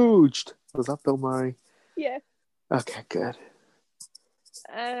 Scrooged." Was that Bill Murray? Yeah. Okay, good.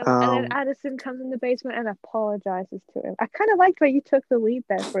 And then Addison comes in the basement and apologizes to him. I kind of liked where you took the lead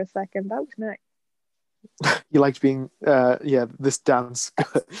there for a second. That was nice. You liked being, this dance.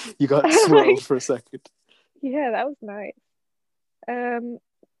 You got I swirled like, for a second. yeah, that was nice. Um,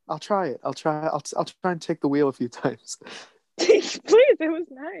 I'll try it. I'll try and take the wheel a few times. please, it was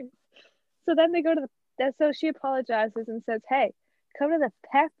nice. So then they go to so she apologizes and says, "Hey, come to the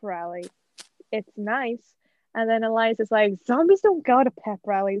pep rally. It's nice." And then Eliza's like, "Zombies don't go to pep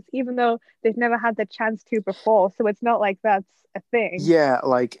rallies, even though they've never had the chance to before. So it's not like that's a thing." Yeah,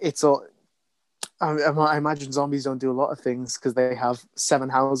 like it's all. I imagine zombies don't do a lot of things because they have 7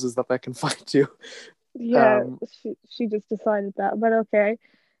 houses that they can fight to. Yeah, Um, she just decided that, but okay.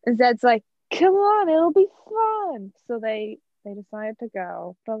 And Zed's like, "Come on, it'll be fun." So they decide to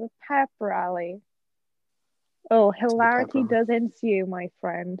go to the pep rally. Oh, to the pep hilarity rally. does ensue, my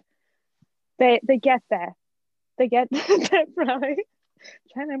friend. They get there. They get to the pep rally. I'm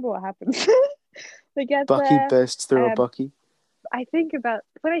trying to remember what happens. They get Bucky there. bursts through a Um, Bucky. I think about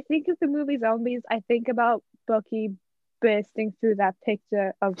when I think of the movie Zombies, I think about Bucky bursting through that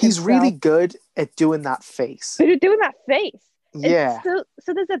picture of He's really himself. good at doing that face. But you're doing that face. It's Yeah,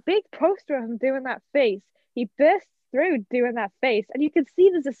 so there's a big poster of him doing that face. He bursts through doing that face, and you can see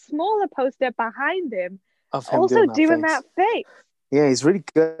there's a smaller poster behind him of him also doing that doing face. that face. Yeah, he's really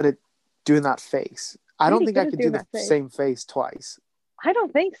good at doing that face. I don't Really think good I at could do doing the that face. same face twice. I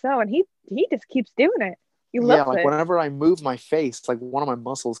don't think so, and he just keeps doing it. He Yeah, loves like it. whenever I move my face, like one of my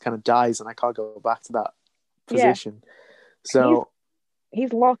muscles kind of dies and I can't go back to that Yeah, position. he's So,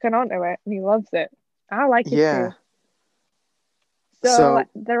 he's locking onto it, and he loves it. I like it yeah. too. So So,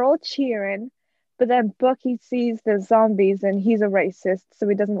 they're all cheering, but then Bucky sees the zombies and he's a racist, so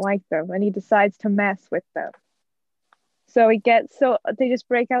he doesn't like them and he decides to mess with them. So they just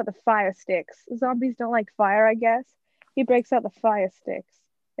break out the fire sticks. Zombies don't like fire, I guess. He breaks out the fire sticks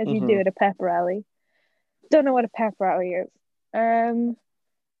as you do mhm. at a pep rally. Don't know what a pep rally is. Um,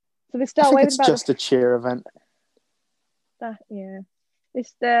 so they I start think waving it's about just a cheer event. yeah.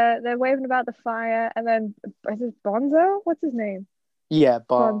 They're waving about the fire, and then is this Bonzo? What's his name? Yeah,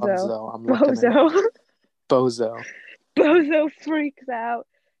 Bonzo. Bonzo. I'm looking at it. Bozo. Bozo. Bozo freaks out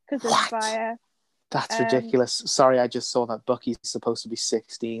because there's What? fire. That's Um, ridiculous. Sorry, I just saw that Bucky's supposed to be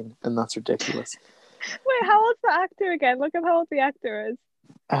 16, and that's ridiculous. wait, how old's the actor again? Look up how old the actor is.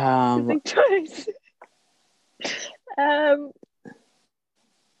 His Um, big choice. Um,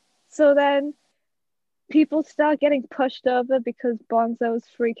 so then people start getting pushed over because Bonzo's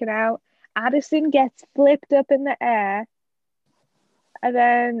freaking out. Addison gets flipped up in the air, and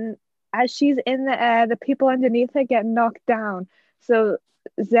then as she's in the air, the people underneath her get knocked down. So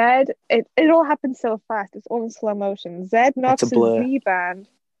it all happens so fast. It's all in slow motion. Zed it's a knocks his blur. Z band,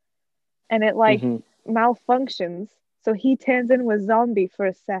 and it like Hmm. malfunctions. So he turns into a zombie for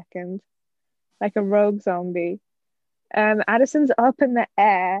a second, like a rogue zombie. Addison's up in the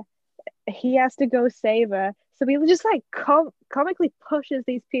air. He has to go save her. So he just like comically pushes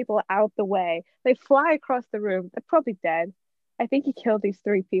these people out the way. They fly across the room. They're probably dead. I think he killed these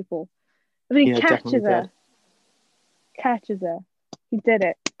 3 people. But he Yeah, definitely dead. catches her. He did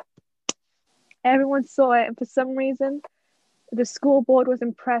it. Everyone saw it, and for some reason, the school board was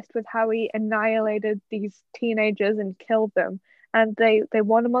impressed with how he annihilated these teenagers and killed them. And they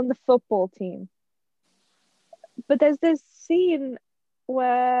want him on the football team. But there's this scene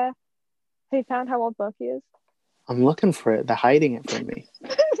where they found how old Bucky is. I'm looking for it. They're hiding it from me.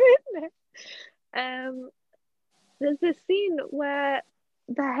 um, there's this scene where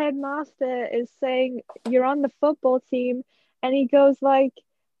the headmaster is saying, "You're on the football team," and he goes like,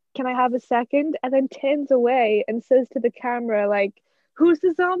 "Can I have a second?" And then turns away and says to the camera like, "Who's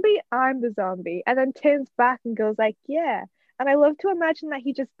the zombie? I'm the zombie." And then turns back and goes like, "Yeah." And I love to imagine that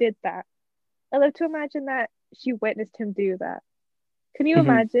he just did that. I love to imagine that she witnessed him do that. Can you Hmm.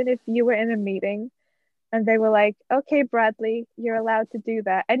 imagine if you were in a meeting and they were like, "Okay, Bradley, you're allowed to do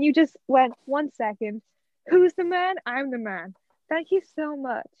that," and you just went, "1 second, who's the man? I'm the man. Thank you so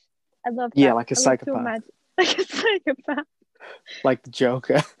much." I love Yeah, that. like a I love to psychopath, imagine like a psychopath. like the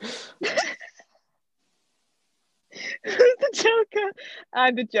Joker. Who's the Joker?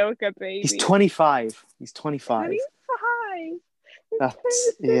 I'm the Joker, He's baby. 25. He's 25. 25. He's playing That's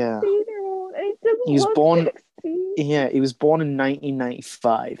a yeah. 16-year-old and he doesn't He was look born. 16. Yeah, he was born in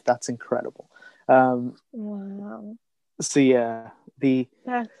 1995. That's incredible. Um, Wow. so yeah, the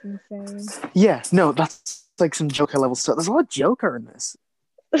That's insane. yeah, no, that's like some Joker level stuff. There's a lot of Joker in this.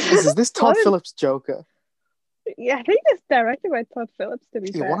 Is this Todd What is, Phillips Joker? yeah, I think it's directed by Todd Phillips, to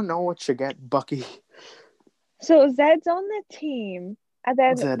be You want fair. to know what you get, Bucky? So Zed's on the team, and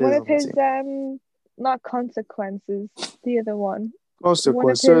then That one is of on the his team. not consequences, the other one. One of his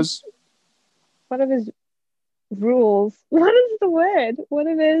Consequences. one of his rules. What is the word? One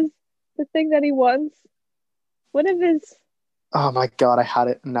of his the thing that he wants. One of his. Oh my god, I had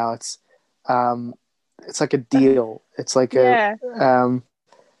it. Now um, it's like a deal. It's like a Yeah.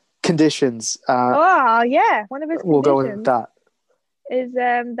 conditions. Oh, yeah. One of his We'll go with conditions that. is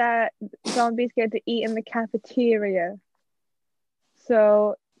that zombies get to eat in the cafeteria.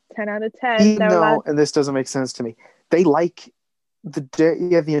 So 10 out of 10, Even they're though, allowed. and this doesn't make sense to me, they like the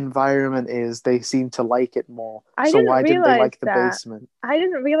dirtier the environment is, they seem to like it more. I So didn't why didn't they realize like the that. basement? I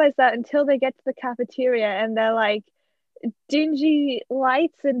didn't realize that until they get to the cafeteria and they're like dingy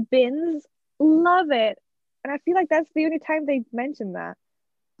lights and bins. Love it. And I feel like that's the only time they mention that.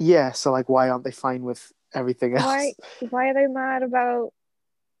 Yeah, so like why aren't they fine with everything Why else? why are they mad about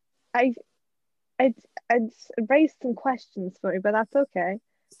I I it's raised some questions for me, but that's okay.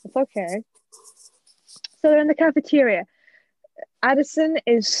 That's okay. So they're in the cafeteria. Addison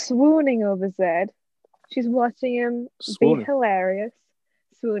is swooning over Zed. She's watching him be Swooning. hilarious.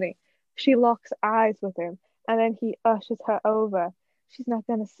 Swooning. She locks eyes with him, and then he ushers her over. She's not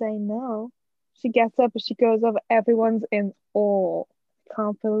gonna say no. She gets up and she goes over. Everyone's in awe.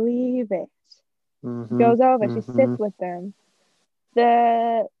 Can't believe it. She Mm-hmm. goes over, she Mm-hmm. sits with them.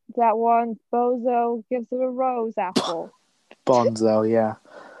 That one bozo gives her a rose apple. Bonzo, yeah.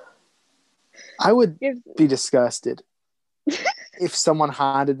 I would Gives be disgusted if someone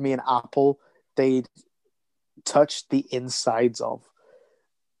handed me an apple they'd touched the insides of,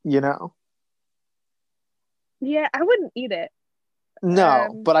 you know? Yeah, I wouldn't eat it.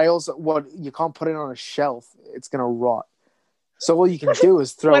 No, but I also, what, you can't put it on a shelf. It's gonna rot. So all you can do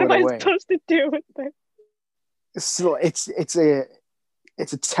is What throw am it I away. supposed to do with it? So it's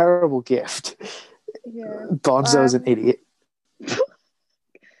a terrible gift. Yeah. Bonzo's an idiot.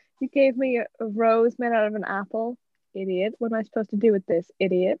 You gave me a rose made out of an apple. Idiot. What am I supposed to do with this?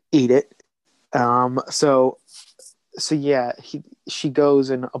 Idiot. Eat it. So yeah, she goes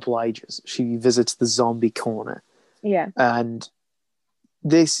and obliges. She visits the zombie corner, Yeah. and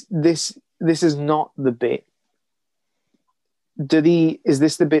this is not the bit. Is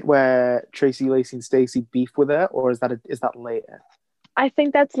this the bit where Tracy Lacey and Stacy beef with her, or is that later? I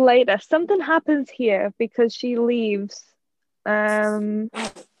think that's later. Something happens here because she leaves. Um, I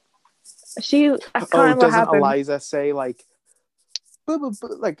can't Oh, remember what doesn't happened. Eliza say like,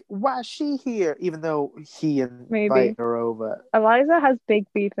 like, why is she here? Even though he invited Maybe. her over. Eliza has big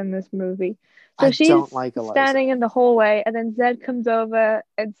beef in this movie. So I she's don't like Eliza. standing in the hallway, and then Zed comes over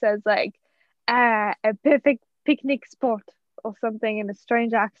and says, like, a perfect picnic spot or something in a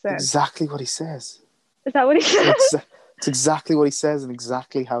strange accent. Exactly what he says. Is that what he says? It's exactly what he says and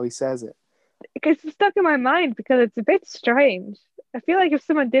exactly how he says it. Because it's stuck in my mind because it's a bit strange. I feel like if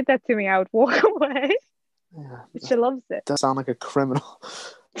someone did that to me, I would walk away. Yeah, She loves it. does sound like a criminal.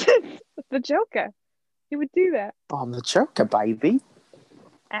 The Joker. He would do that. Oh, I'm the Joker, baby.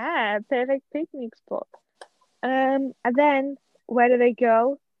 Perfect picnic spot. And then where do they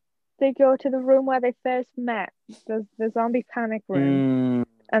go? They go to the room where they first met, the zombie panic room,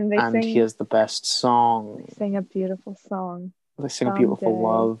 and And he has the best song. they sing a beautiful song. They sing a beautiful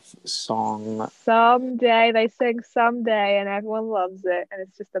love song. Someday they sing someday, and everyone loves it, and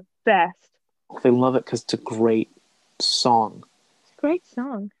it's just the best. They love it because it's a great song. It's a great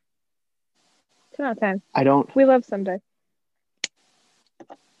song. 10 out of 10. I don't. We love someday.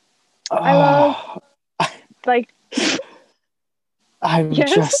 Oh, I love like. I'm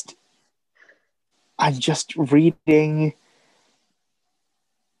Yes? just reading.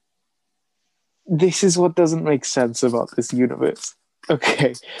 This is what doesn't make sense about this universe.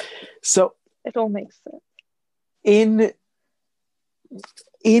 Okay, so It all makes sense.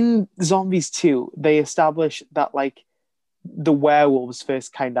 in Zombies 2, they establish that like the werewolves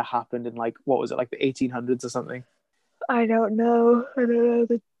first kind of happened in like, what was it, like the 1800s or something? I don't know. I don't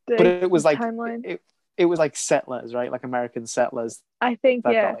know But it was like timeline. it was like settlers, right? Like American settlers I think,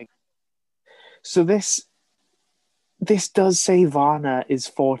 that yeah. got like. So this does say Varna is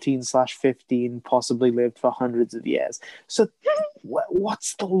 14/15, possibly lived for hundreds of years. So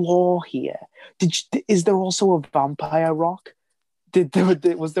what's the law here? Is there also a vampire rock?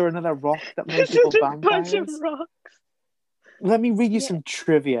 Was there another rock that made people Just a bunch of vampires? rocks. Let me read you Yeah. some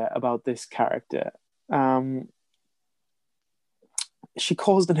trivia about this character. She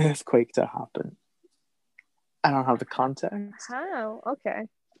caused an earthquake to happen. I don't have the context. How? Okay.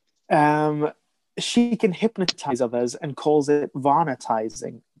 She can hypnotize others and calls it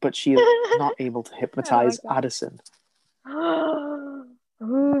varnatizing, but she is not able to I like hypnotize that. Addison. Ooh.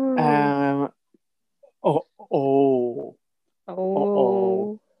 Oh, oh,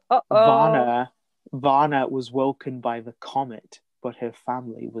 Oh. Varna was woken by the comet, but her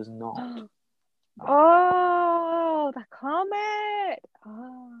family was not. Oh, Oh, the comet.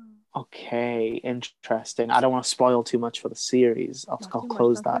 Oh, Okay, interesting. I don't want to spoil too much for the series. not I'll too much,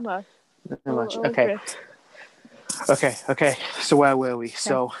 close not too that. much. Not A too much. little Okay, drift. okay. So where were we? Okay.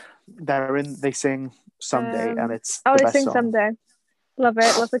 So they sing Someday, and it's Oh, the they best sing song. Someday. Love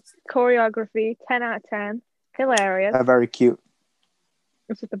it. Love the choreography. 10 out of 10. Hilarious. Very cute.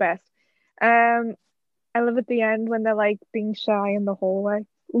 It's just the best. Um, I love at the end when they're like being shy in the hallway.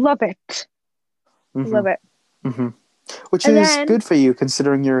 Love it. Mm-hmm. Love it. Mm-hmm. Which And is then good for you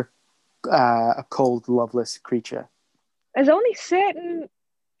considering you're a cold, loveless creature. there's only There's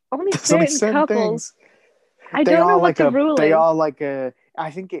only certain certain couples. things. I don't know what the rule They is. are like a.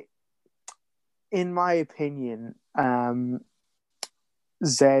 I think it, in my opinion,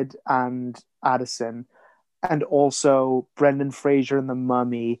 Zed and Addison, and also Brendan Fraser in The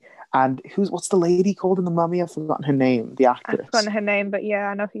Mummy, and what's the lady called in The Mummy? I've forgotten her name. The I've actress, forgotten her name, but yeah,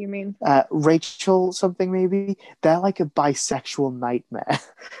 I know who you mean. Rachel something maybe. They're like a bisexual nightmare.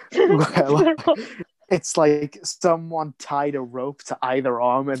 Where, like, it's like someone tied a rope to either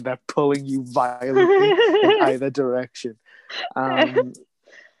arm and they're pulling you violently in either direction.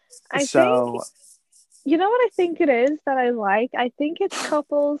 I think, So you know what I think it is that I like? I think it's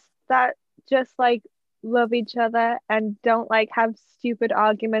couples that just like love each other and don't like have stupid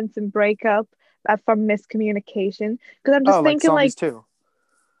arguments and break up from miscommunication. Because I'm just like thinking like, Zombies too,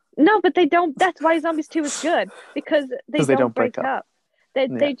 no, but they don't. That's why Zombies 2 is good because they because they don't don't break break up. up. They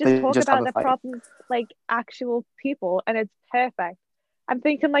Yeah, they just they talk just have about a their fight. problems like actual people, and it's perfect. I'm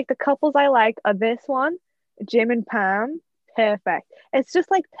thinking like the couples I like are this one, Jim and Pam, perfect. It's just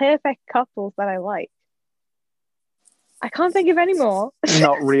like perfect couples that I like. I can't think of any more.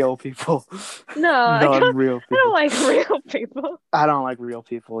 Not real people. No, I Not can't. real I don't people. like real people. I don't like real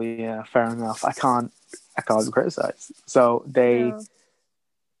people. Yeah, fair enough. I can't criticize. So No,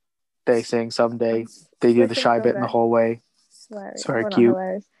 they sing Someday. um, They do they the sing shy bit in the someday. hallway. It's Hilarious. very Well, not cute.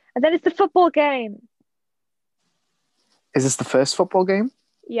 hilarious. And then it's the football game. Is this the first football game?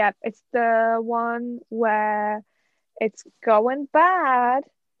 Yep, it's the one where it's going bad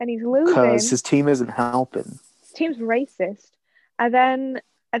and he's Because losing. his team isn't helping. His team's racist. And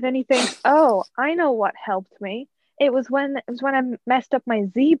then he thinks, "Oh, I know what helped me. It was when I messed up my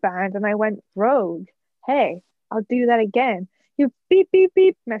Z band and I went rogue. Hey, I'll do that again." You beep beep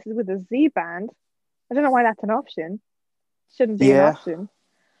beep messes with the Z band. I don't know why that's an option. Shouldn't be an Yeah. option.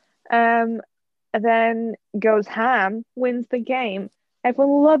 Um, and then goes ham, wins the game.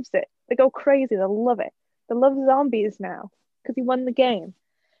 Everyone loves it. They go crazy. They love it. They love zombies now because he won the game.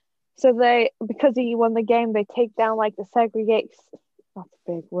 So because he won the game, they take down like the segregate. That's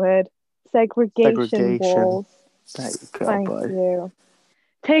a big word. Segregation Segregation. walls. There you go, Thank bud. you.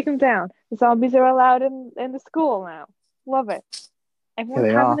 Take them down. The zombies are allowed in the school now. Love it. Here Everyone's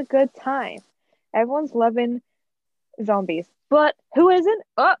they having are. a good time. Everyone's loving zombies. But who isn't?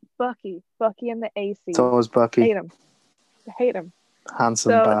 Oh, Bucky. Bucky and the It's AC. always Bucky. Hate him. Hate him.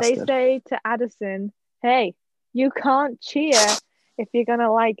 Handsome So they bastard. say to Addison, "Hey, you can't cheer if you're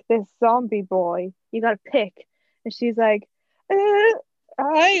gonna like this zombie boy. You gotta pick." And she's like,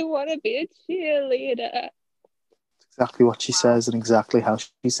 "I want to be a cheerleader." Exactly what she Wow, says and exactly how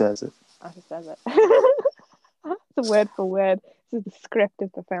she says it. I just says it. It's a word for word. This is the script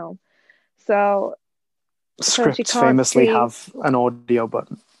of the film. So she Scripts can't famously see. have an audio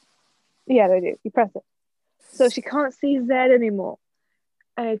button. Yeah, they do. You press it. So she can't see Zed anymore,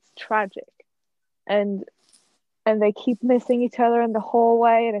 and it's tragic. And they keep missing each other in the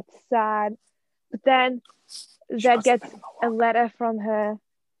hallway, and it's sad. But then She Zed must have gets been in a the locker. letter from her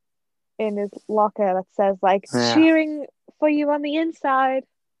in his locker that says like Yeah, cheering for you on the inside.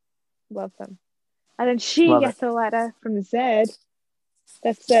 Love them. And then she love it. gets a letter from Zed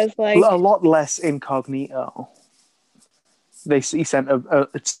that says A like lot less incognito. He sent a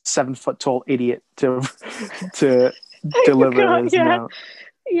 7 foot tall idiot to to I deliver forgot, his yeah. note.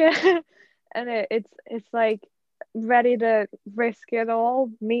 Yeah. And it's like ready to risk it all.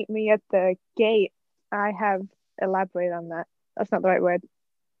 Meet me at the gate. I have elaborated on that. That's not the right word.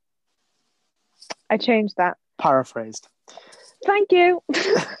 I changed that. Paraphrased. Thank you.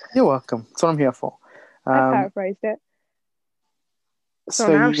 You're welcome. That's what I'm here for. I paraphrased it. So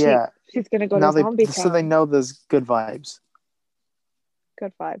So now yeah, she's gonna go to now Zombie they Town. know there's good vibes.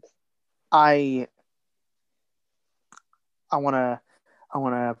 Good vibes. I I want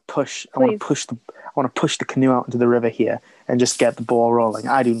to push. Please. I want to push the canoe out into the river here and just get the ball rolling.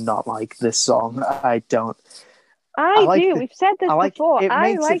 I do not like this song. I don't. I I like do. the. We've said this I like before. it.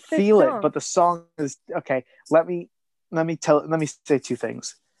 I Makes it like this feel it, song. but the song is okay. Let me say two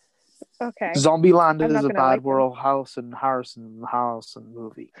things. Okay. Zombieland I'm is not a gonna bad like them. Harrison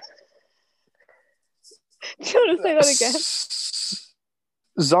movie. Do you want to say that again?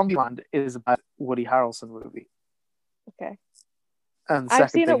 Zombieland is a Woody Harrelson movie. Okay. And the I've second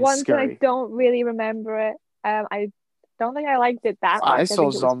seen it thing is once and I Scurry. don't really remember it. I don't think I liked it that much. I I saw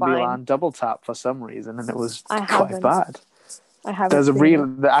think it was fine. Zombieland Double Tap for some reason, and it was I quite haven't. bad. I haven't There's a seen it.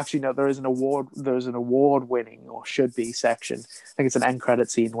 real, actually no, there is an award. There's an award-winning or should be section. I think it's an end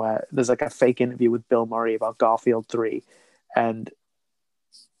credit scene where there's like a fake interview with Bill Murray about Garfield 3, and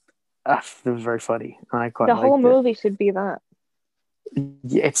it was very funny, and I quite The whole liked it. movie should be that.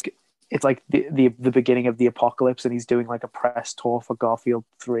 Yeah, it's like the beginning of the apocalypse, and he's doing like a press tour for Garfield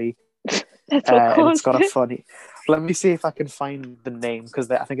 3, That's what and it's caused got a it. funny. Let me see if I can find the name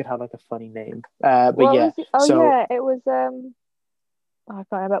because I think it had like a funny name. But What yeah, was it? Oh so yeah, it was oh, I can't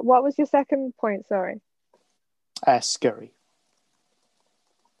remember. What was your second point? Sorry. Scurry.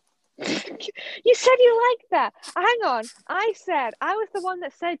 You said you liked that. Hang on. I was the one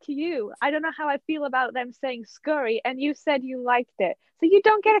that said to you, I don't know how I feel about them saying scurry, and you said you liked it. So you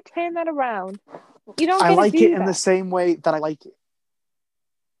don't get to turn that around. You don't I get to like it do in the that. same way that I like it.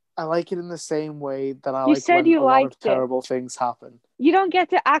 I like it in the same way that I You like said when you a lot of liked it. terrible things happen. You don't get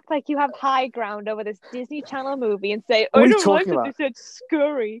to act like you have high ground over this Disney Channel movie and say, What I are you don't like talking that they about? said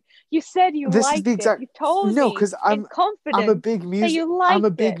scurry. You said you This is the liked it. exact You told no, me because in I'm a confidence big that music you I'm a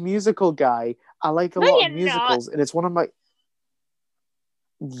liked big it. musical guy. I like a No, lot of you're not. musicals, and it's one of my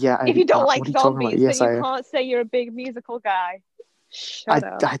If you don't like what are you talking about? zombies, then Yes, you I am. can't say you're a big musical guy. Shut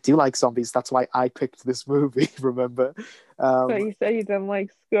up. I do like zombies. That's why I picked this movie. Remember, But um, you said you don't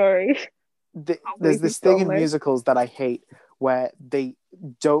like scurry. Can't there's believe you this thing told in me. musicals that I hate where they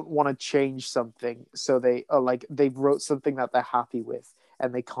don't want to change something, so they are like they wrote something that they're happy with,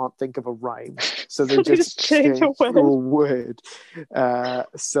 and they can't think of a rhyme, so they So they just just change a change a word. word.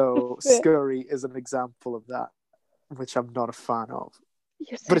 So Fit. scurry is an example of that, which I'm not a fan of.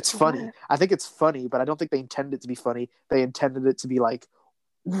 You're But such it's a funny. word. I think it's funny, but I don't think they intended it to be funny. They intended it to be like,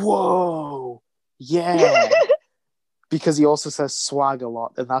 whoa, yeah. Because he also says swag a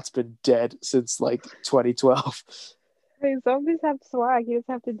lot, and that's been dead since like 2012. Hey, zombies have swag. You just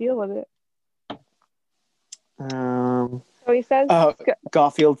have to deal with it. Um, So he says,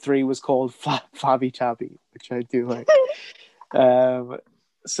 Garfield 3 was called Flabby Tabby, which I do like.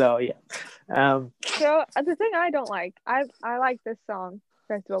 So yeah. so the thing I don't like, I like this song,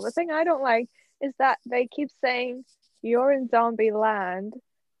 first of all. The thing I don't like is that they keep saying, you're in zombie land,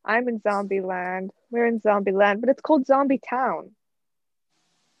 I'm in zombie land, we're in zombie land, but it's called Zombie Town.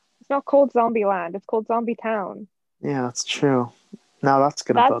 It's not called Zombie Land, it's called Zombie Town. Yeah, that's true. Now that's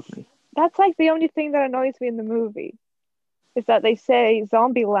gonna That's bug me. that's like the only thing that annoys me in the movie is that they say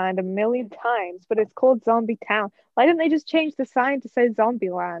Zombie Land a million times, but it's called Zombie Town. Why didn't they just change the sign to say Zombie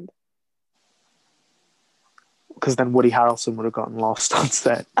Land? Because then Woody Harrelson would have gotten lost on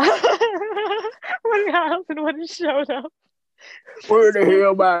set. Woody Harrelson would have showed up. Where the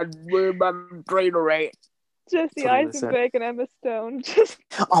hell where my trainer at? Jesse Eisenberg and Emma Stone. Just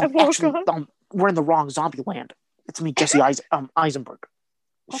Actually, we're in the wrong zombie land. It's me, Jesse Eisenberg.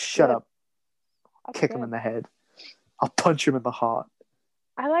 That's Shut good. up. That's Kick good. him in the head. I'll punch him in the heart.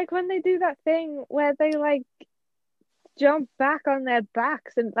 I like when they do that thing where they like jump back on their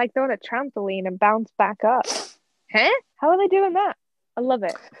backs and like they're on a trampoline and bounce back up. Huh? How are they doing that? I love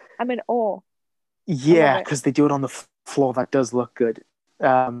it. I'm in awe. Yeah, because they do it on the floor. That does look good.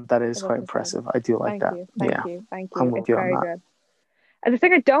 That is quite impressive. I do like that. Thank you. I'm with It's you on very that. good. And the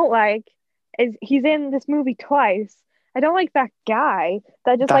thing I don't like is he's in this movie twice. I don't like that guy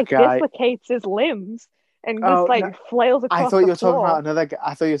that just That guy. dislocates his limbs and just flails I across thought you the were talking floor. about another guy.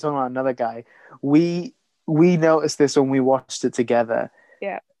 I thought you were talking about another guy. We noticed this when we watched it together.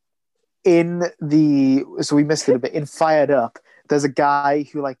 Yeah. So we missed it a bit. In Fired Up, there's a guy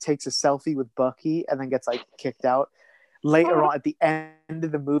who like takes a selfie with Bucky and then gets like kicked out. Later on, at the end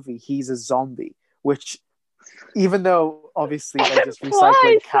of the movie, he's a zombie, which even though obviously they're just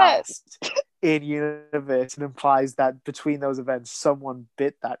recycling cast in universe, it implies that between those events, someone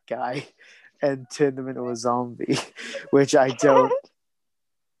bit that guy and turned him into a zombie, which I don't.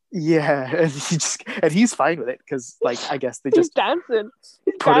 Yeah, and he's fine with it because, like, I guess they just dancing.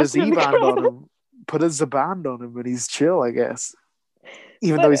 Put a Z-band on him, put a Z-band on him, and he's chill, I guess.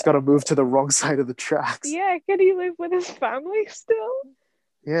 Even though he's got to move to the wrong side of the tracks. Yeah, can he live with his family still?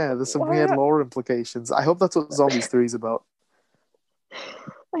 Yeah, there's some weird lore implications. I hope that's what Zombies 3 is about.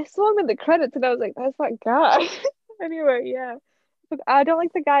 I saw him in the credits and I was like, that's that guy. Anyway, yeah. But I don't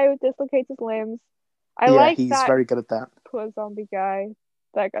like the guy who dislocates his limbs. He's very good at that. Poor zombie guy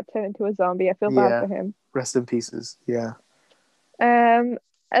that got turned into a zombie. I feel bad for him. Rest in pieces. Yeah. And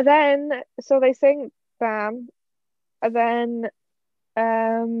then so they sing Bam, and then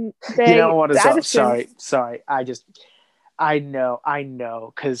You know what is up? Addison. Sorry. I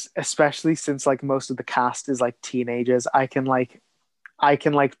know, because especially since like most of the cast is like teenagers, I can like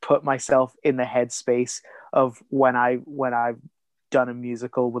put myself in the headspace of when I've done a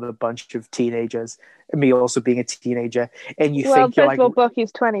musical with a bunch of teenagers, and me also being a teenager, and you Well, think you're first like, of all,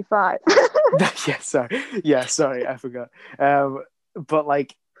 Bucky's 25. yeah, sorry, I forgot. But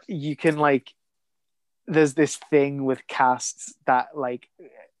like you can like, there's this thing with casts that like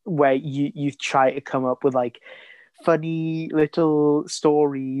where you try to come up with like funny little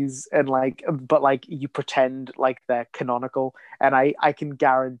stories and like, but like you pretend like they're canonical, and I can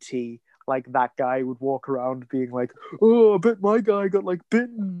guarantee like that guy would walk around being like, oh, I bet my guy got like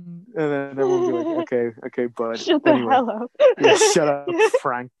bitten, and then everyone would be like, okay, bud. Shut the Anyway, hell up. yeah, shut up,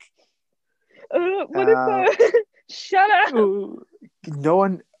 Frank. What if Shut up. No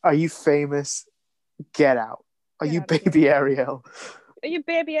one. Are you famous? Get out. Are Get you out of here. baby Ariel? Are you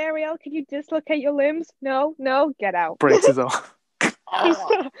baby Ariel? Can you dislocate your limbs? No, get out. Breaks his arm.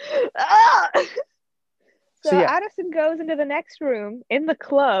 Ah! So So yeah, Addison goes into the next room in the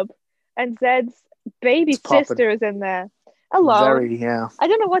club, and Zed's baby it's popping. sister is in there alone. Very, yeah, I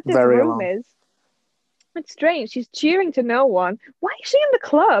don't know what this very room alone. is. It's strange. She's cheering to no one. Why is she in the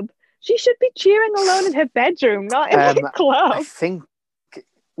club? She should be cheering alone in her bedroom, not in the I club. think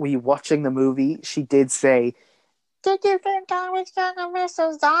we watching the movie. She did say, "Did you think I was gonna miss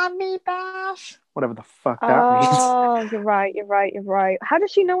a zombie bash?" Whatever the fuck that means. Oh, you're right. How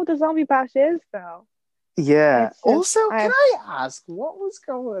does she know what the zombie bash is, though? Yeah. It's just Also, can I ask what was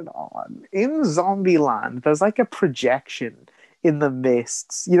going on in Zombieland? There's like a projection in the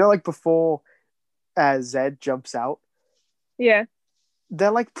mists. You know, like before Zed jumps out, yeah.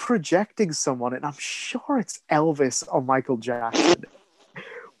 they're like projecting someone, and I'm sure it's Elvis or Michael Jackson,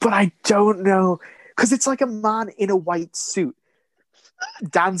 but I don't know because it's like a man in a white suit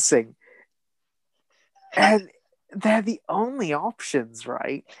dancing, and they're the only options,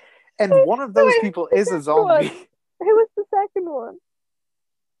 right? And one of those Wait, people the is a second one. zombie. Who was the second one?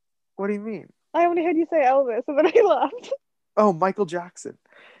 What do you mean? I only heard you say Elvis, and then I laughed. Oh, Michael Jackson.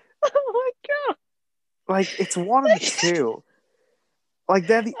 Oh my god! Like it's one of the two. Like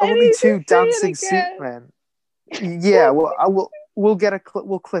they're the I only need to two see it dancing suit again. men. Yeah, well, I will. We'll get a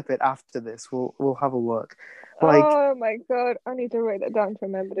we'll clip it after this. We'll have a look. Like, Oh my god! I need to write that down to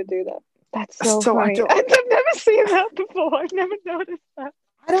remember to do that. That's so so I funny. don't. I've never seen that before. I've never noticed that.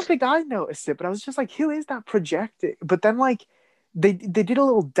 I don't think I noticed it, but I was just like, who is that projecting? But then like they did a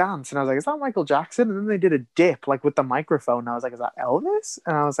little dance, and I was like, is that Michael Jackson? And then they did a dip like with the microphone. And I was like, is that Elvis?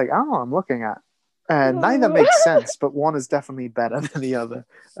 And I was like, oh, I'm looking at. Neither makes sense, but one is definitely better than the other.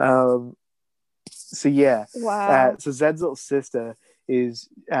 So yeah, Wow. so Zed's little sister is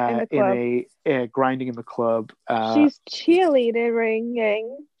In the in club. a grinding in the club, She's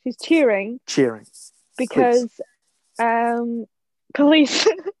cheerleading. She's cheering cheering. Please because police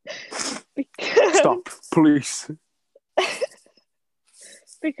because stop, police.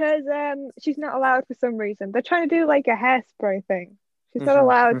 because she's not allowed for some reason. They're trying to do like a hairspray thing. She's not Mhm,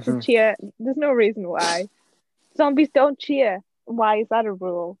 allowed to mhm. cheer. There's no reason why. Zombies don't cheer. Why is that a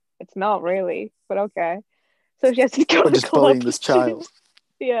rule? It's not really, but okay. So she has to go I'm to just club. bullying this child.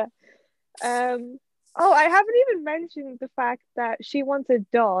 Yeah. Oh, I haven't even mentioned the fact that she wants a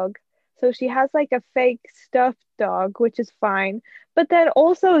dog. So she has like a fake stuffed dog, which is fine. But then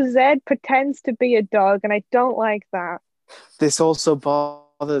also Zed pretends to be a dog, and I don't like that. This also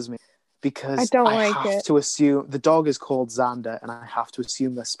bothers me I because don't I like have it. to assume the dog is called Xander, and I have to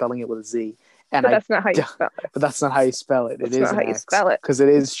assume they're spelling it with a Z. And But that's not how you spell it. but that's not how you spell it. It That's is not an how you X spell it. because it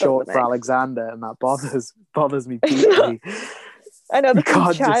It's is spelled short with for an X. Alexander, and that bothers me It's not. deeply. I know You this is a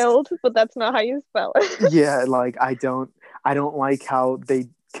can't just child, but that's not how you spell it. yeah, like I don't like how they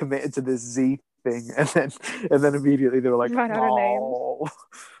committed to this Z thing, and then immediately they were like, Run out of names.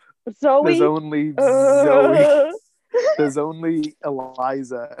 no, there's Zoe. only Zoe. Uh, There's only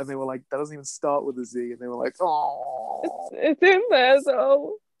Eliza, and they were like, that doesn't even start with a Z, and they were like, it's oh. it's in there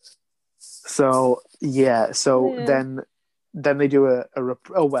though. So yeah, so Yeah. then they do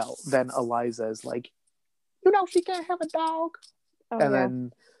oh well, then Eliza is like, you know, she can't have a dog, Oh and yeah.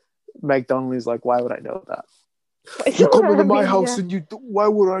 then Meg Donnelly's like, why would I know that? But You come into I my mean, house yeah. and why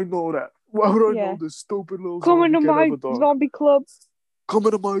would I know that? Why would I know Yeah. this stupid little Come zombie into can't have my a dog? zombie club. Come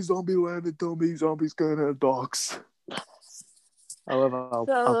into my zombie land and tell me zombies can't have dogs. I love Al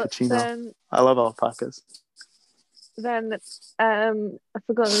So Pacino. I love alpacas. then I've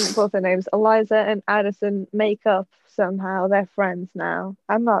forgotten both their names. Eliza and Addison make up somehow. They're friends now.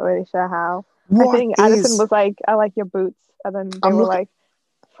 I'm not really sure how. I What think Addison is? was like, I like your boots. And then they I'm were looking. like,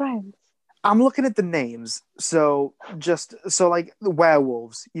 friends. I'm looking at the names. So like the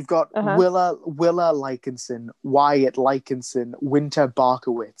werewolves, you've got Uh-huh. Willa Lykinson, Wyatt Lykinson, Winter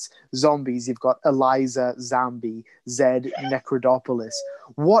Barkowitz. Zombies, you've got Eliza Zambi, Zed Necrodopoulos.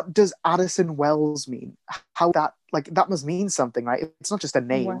 What does Addison Wells mean? How that must mean something, right? It's not just a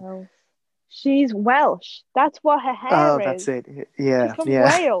name. Well, she's Welsh. That's what her Oh, hair that's is. it. She's Yeah, from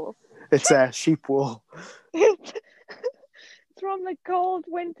yeah. Wales. It's a sheep wool. It's from the cold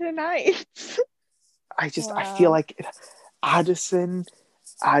winter nights. I feel Wow. like Addison,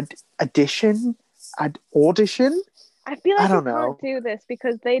 addition, audition. I feel I like you don't can't know. do this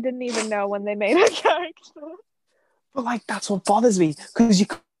because they didn't even know when they made her character. But like that's what bothers me because you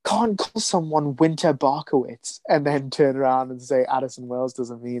can't call someone Winter Barkowitz and then turn around and say Addison Wells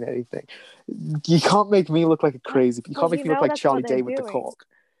doesn't mean anything. You can't make me look like a But crazy. You but can't make you me look know like that's what Charlie they're Day with the doing. cork.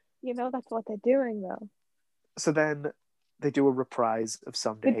 You know that's what they're doing though. So then they do a reprise of They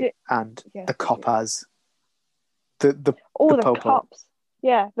Someday, do. and Yes, the they cop do. has the Oh, the popo. cops.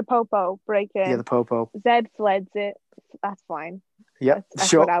 Yeah, the popo break Yeah, in. the popo. Zed fleds it. That's fine. Yep, That's what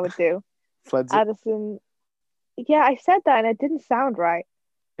sure. I would do. Floods it. Addison. Yeah, I said that and it didn't sound right.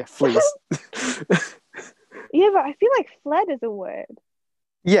 Yeah, fleas. Yeah, but I feel like fled is a word.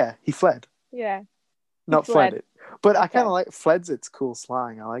 Yeah, he fled. Yeah, he Not fled fled. it. But I kind Okay, of like fleds. It's cool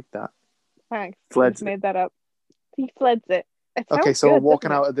slang. I like that. thanks. I just Fleds it. made that up. He fleds it. It Okay, sounds so we're good, walking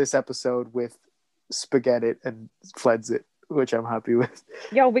doesn't it? out of this episode with spaghetti and fleds it, which I'm happy with.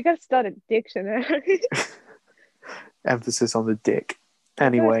 Yo, we gotta start a dictionary. Emphasis on the dick. We gotta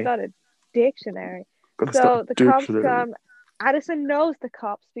Anyway, start a dictionary. gonna start a So the cops dictionary. come. Addison knows the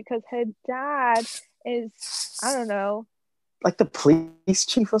cops because her dad is, I don't know, Like the police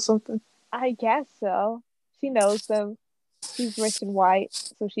chief or something? I guess so. She knows them. She's rich and white,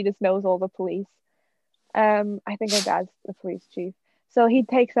 so she just knows all the police. I think her dad's the police chief. So he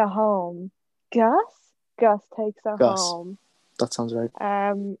takes her home. Gus? Gus takes her Gus. home. That sounds right.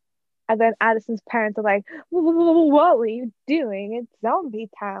 And then Addison's parents are like, "What were you doing? It's Zombie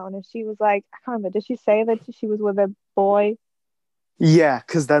Town." And she was like, I can't remember. Did she say that she was with a boy? Yeah,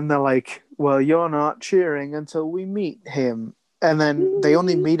 because then they're like, well, you're not cheering until we meet him. And then they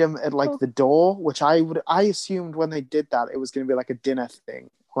only meet him at like the door, which I assumed when they did that it was going to be like a dinner thing.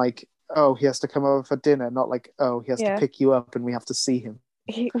 Like, oh, he has to come over for dinner, not like, oh, he has to Yeah. pick you up and we have to see him.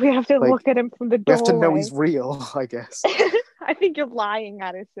 We have to Like, look at him from the we have to know doorway. he's real, I guess. I think you're lying,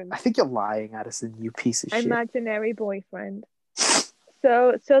 Addison. I think you're lying, Addison, you piece of shit. Imaginary boyfriend.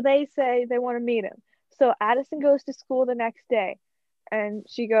 So they say they want to meet him. So Addison goes to school the next day and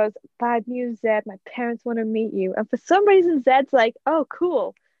she goes, "Bad news, Zed, my parents want to meet you." And for some reason Zed's like, "Oh,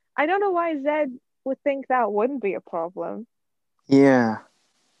 cool." I don't know why Zed would think that wouldn't be a problem. Yeah.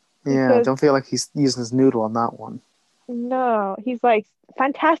 Yeah, I Because don't feel like he's using his noodle on that one. no, he's like,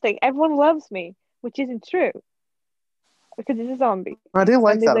 "Fantastic, everyone loves me," which isn't true. Because he's a zombie. I do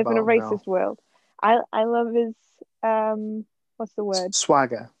like And they that live in a about him, though. racist world. I love his what's the word?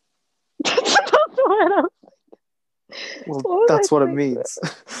 Swagger. That's not the word. Well, What was I that's what it thinking? means.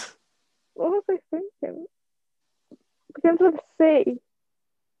 What was I thinking? Begins with a C. And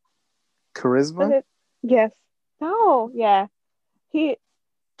Charisma? it yes. No, yeah. He yeah,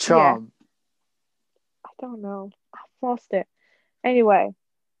 Charm. I don't know. I've lost it. Anyway,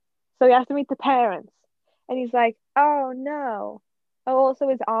 so he has to meet the parents. And he's like, "Oh no." Oh, also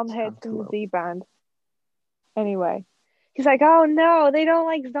his arm hurts from the Cantaloupe. Z band. Anyway. He's like, "Oh no, they don't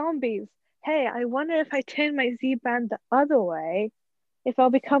like zombies. Hey, I wonder if I turn my Z band the other way, if I'll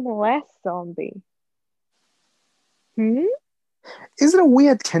become less zombie." Hmm? Is it a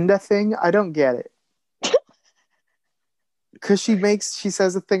weird Tinder thing? I don't get it. Because she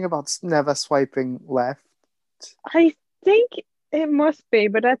says a thing about never swiping left. I think it must be,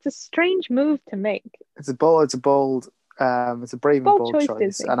 but that's a strange move to make. It's a brave and Bold bold choice, choice,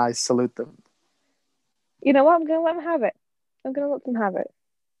 Disney. and I salute them. You know what? I'm gonna let them have it. I'm gonna let them have it.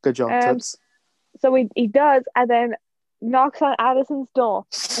 Good job, Tips. So he does, and then knocks on Addison's door,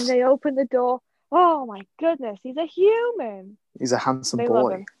 and they open the door. Oh my goodness, he's a human. He's a handsome They love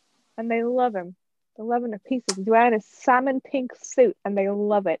boy. him, and they love him. They love him to pieces. He's wearing a salmon pink suit, and they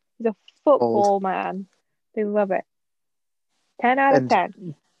love it. He's a football man. They love it. 10 out of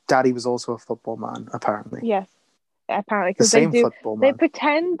 10. Daddy was also a football man, apparently. Yes, apparently, The because they same do. football They man.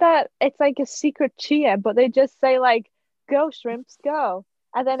 pretend that it's like a secret cheer, but they just say like, "Go shrimps, go,"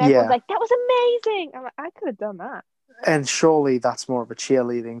 and then everyone's Yeah. like, "That was amazing." I'm like, I could have done that. And surely that's more of a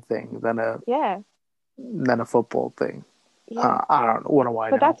cheerleading thing than Yeah, a football thing. yeah. I don't know. What do I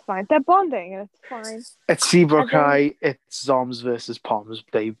know? But that's fine. They're bonding, and it's fine. It's Seabrook And then- High. It's Zoms versus Poms,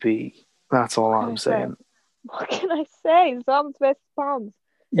 baby. That's all I'm saying. What can I say? Zombs versus bombs.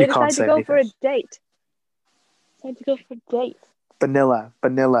 You They can't decide to say go for a anything. date. Decide to go for a date. Vanilla,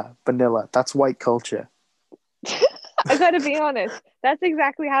 vanilla, vanilla. That's white culture. I gotta be honest. That's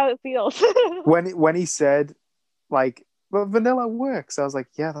exactly how it feels. When he said like, well, vanilla works, I was like,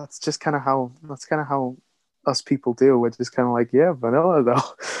 yeah, that's kind of how us people do. We're just kind of like, yeah, vanilla though.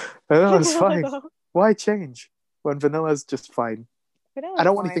 Vanilla's fine. Why change when vanilla's just fine? I Vanilla's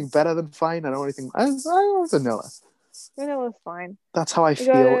don't want fine. anything better than fine. I don't want anything. I want vanilla. Vanilla's fine. That's how I You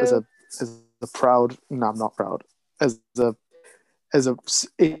feel gotta as a proud. No, I'm not proud. As a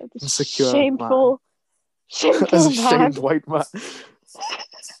insecure man, shameful, as shameful a man. shamed white man,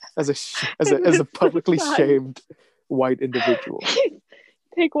 as a publicly shamed white individual.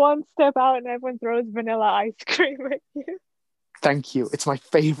 Take one step out and everyone throws vanilla ice cream at you. Thank you. It's my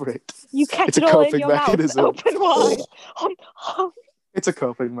favorite. You catch It's a it all in coping your mouth, mechanism. open wide. It's a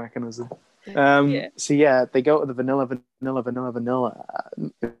coping mechanism. Yeah. So yeah, they go to the vanilla. Milli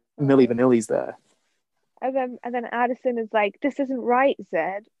Vanilli's there. And then Addison is like, "This isn't right,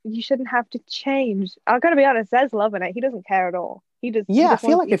 Zed. You shouldn't have to change." I gotta be honest, Zed's loving it. He doesn't care at all. He Yeah, I just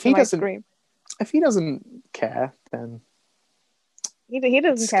feel wants like to eat some ice cream. if he doesn't care, then He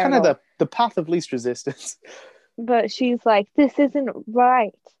doesn't it's care kind at of all. the path of least resistance. But she's like, "This isn't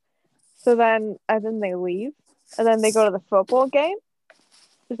right." So then, and then they leave, and then they go to the football game.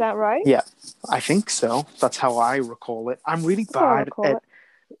 Is that right? Yeah, I think so. That's how I recall it. I'm really That's what I bad recall at it.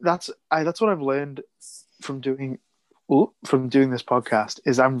 that's what I've learned from doing this podcast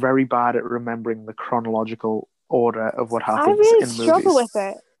is I'm very bad at remembering the chronological order of what I happens really in struggle movies. with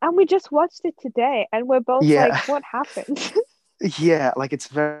it, and we just watched it today, and we're both like, Yeah, "What happened?" yeah, like it's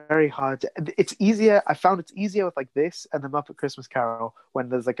very hard to, it's easier. I found it's easier with like this and the Muppet Christmas Carol when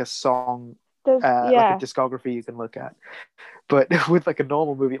there's like a song, like a Yeah, discography you can look at. But with like a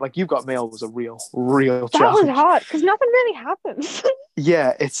normal movie, like You've Got Mail was a real that was challenge. hard because nothing really happens.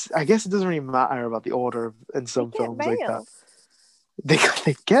 Yeah, I guess it doesn't really matter about the order in They some get films like that. mail.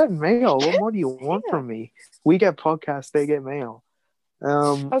 They get mail. What more do you want Mail. from me? We get podcasts, they get mail.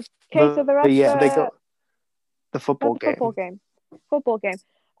 Okay, so they're But at yeah, they go the football the football game. game. Football game.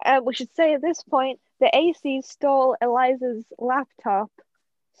 We should say at this point the AC stole Eliza's laptop,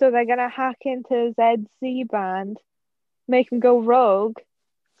 so they're gonna hack into Zed's Z band, make him go rogue,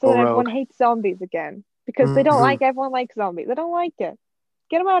 so Go that everyone rogue. hates zombies again because they don't Mm-hmm. like everyone likes zombies. They don't like it.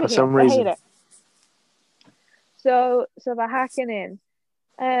 Get them out For of here. some They hate reason. it. So they're hacking in.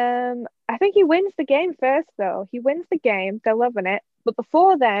 I think he wins the game first though. He wins the game. They're loving it. But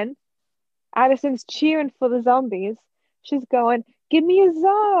before then, Addison's cheering for the zombies. She's going, "Give me a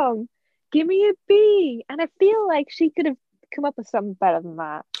zom, give me a bee." And I feel like she could have come up with something better than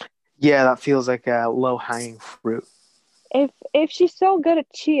that. Yeah, that feels like a low hanging fruit. If she's so good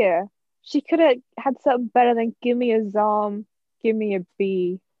at cheer, she could have had something better than "Give me a zom, give me a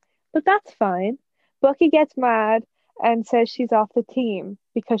bee." But that's fine. Bucky gets mad and says she's off the team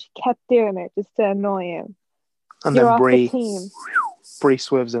because she kept doing it just to annoy him. And You're then off the team. Bree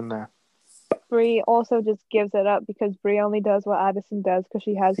swims in there. Bree also just gives it up because Bree only does what Addison does because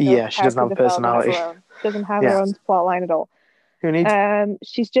she has no Yeah, she doesn't character have a development of her personality. own. Doesn't have her Yeah. own plot line at all. Who needs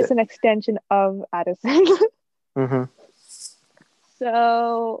She's just it? an extension of Addison. Mm-hmm.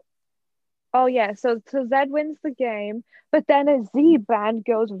 So, oh yeah, so Zed wins the game, but then a Z band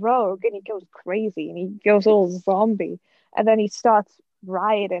goes rogue and he goes crazy and he goes all zombie, and then he starts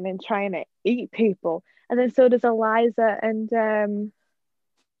rioting and trying to eat people, and then so does Eliza and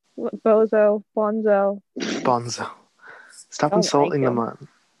Bonzo. Bonzo. Stop Don't like insulting the him. man.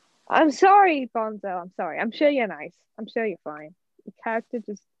 I'm sorry, Bonzo. I'm sorry. I'm sure you're nice. I'm sure you're fine. The character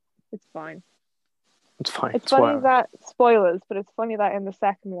just, it's fine. It's fine. It's It's funny whatever. that, spoilers, but it's funny that in the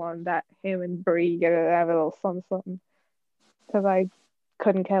second one that him and Bree get to have a little something. Because I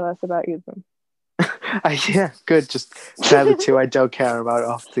couldn't care less about either of them. Yeah, good. Just they're the two I don't care about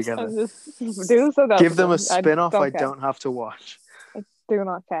off together. I'm just doing so Give them a spin-off I care. don't have to watch. I do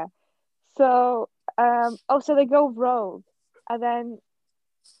not care. So, so they go rogue, and then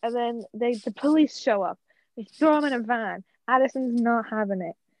the police show up. They throw him in a van. Addison's not having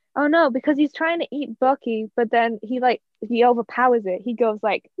it. Oh no, because he's trying to eat Bucky, but then he overpowers it. He goes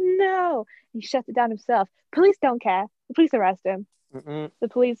like, "No!" He shuts it down himself. Police don't care. The police arrest him. Mm-mm. The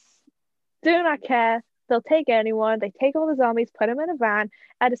police do not care. They'll take anyone. They take all the zombies, put them in a van.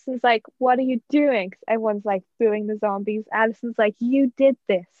 Addison's like, "What are you doing?" 'Cause everyone's like booing the zombies. Addison's like, "You did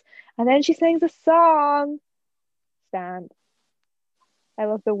this." And then she sings a song. Stand. I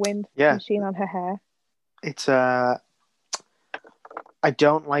love the wind machine on her hair. It's I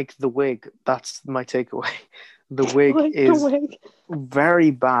don't like the wig. That's my takeaway. The wig is very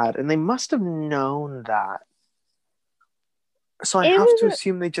bad, and they must have known that. So I It have to was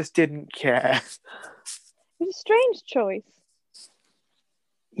assume they just didn't care. a strange choice.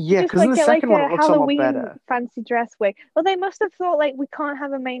 To Yeah, just because in like the get like second one a it looks a lot Halloween better. fancy dress wig. Well, they must have thought like we can't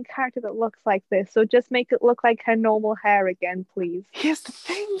have a main character that looks like this, so just make it look like her normal hair again, please. Here's the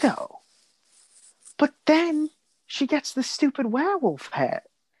thing, though. But then she gets the stupid werewolf hair.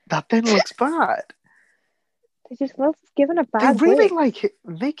 That then looks bad. They just love giving a They bad really wig. like it,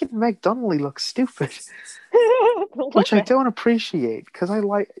 making Meg Donnelly look stupid, Love which I it. don't appreciate because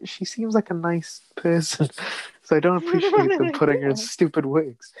she seems like a nice person, so I don't appreciate them putting her in stupid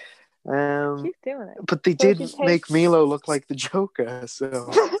wigs. She's doing it. But they So did she takes. make Milo look like the Joker,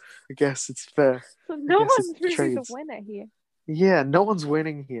 so I guess it's fair. So I no guess it's one's really the trades. winner here. Yeah, no one's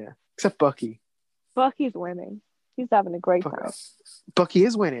winning here except Bucky. Bucky's winning. He's having a great Bucky, time. Bucky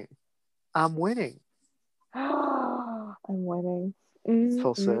is winning. I'm winning. I'm winning.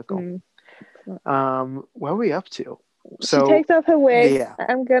 Full circle. Mm. Where are we up to? She So takes off her wig. yeah,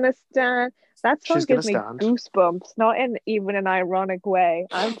 I'm gonna stand. That song she's gonna gives me stand. goosebumps, not in even an ironic way.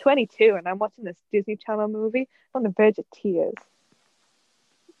 I'm 22 and I'm watching this Disney Channel movie on the verge of tears.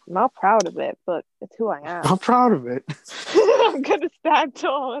 I'm not proud of it, but it's who I am. I'm proud of it. I'm gonna stand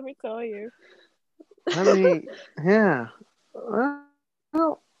tall, let me tell you. Yeah.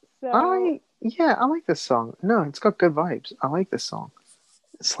 Well, So I like this song. No, it's got good vibes. I like this song.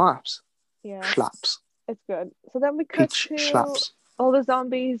 It slaps. yeah, Slaps. it's good. So then we cut Peach to slaps. all the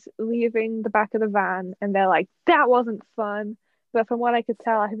zombies leaving the back of the van, and they're like, "That wasn't fun." But from what I could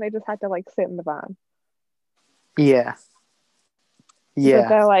tell, I think they just had to like sit in the van. Yeah. But Yeah.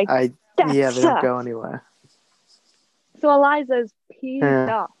 they're like, "That They don't go sucks." anywhere. So Eliza's peeved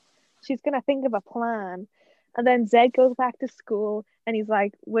Yeah. off. She's gonna think of a plan. And then Zed goes back to school and he's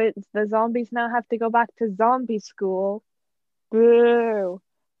like, "Wait, the zombies now have to go back to zombie school." Boo.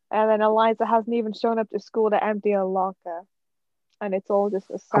 And then Eliza hasn't even shown up to school to empty a locker. And it's all just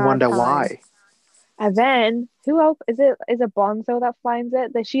a I sad wonder time. why. And then who else is it Bonzo that finds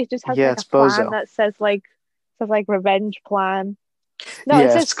it? That she just has Yeah, like it's a plan Bozo. that says like revenge plan. No,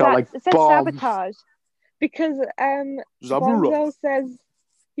 Yeah, it's got like it says bomb. sabotage. Because Zabura. Bonzo says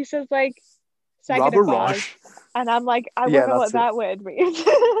like sabotage. Rabaraj. And I'm like, I Yeah, wonder that's what it. that word means.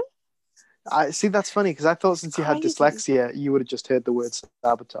 I see. That's funny because I thought since you had Crazy. dyslexia, you would have just heard the word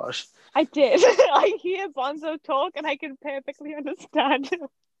sabotage. I did. I hear Bonzo talk and I can perfectly understand him.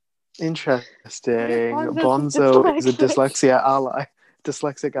 Interesting. Bonzo's Bonzo is a dyslexic.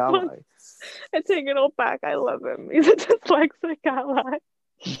 dyslexic ally. I take it all back. I love him. He's a dyslexic ally. I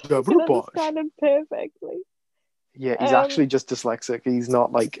can Zabrubaj. understand him perfectly. Yeah, he's actually just dyslexic. He's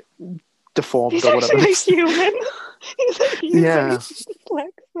not like deformed He's or whatever. actually a human. He's a human. Yeah. He's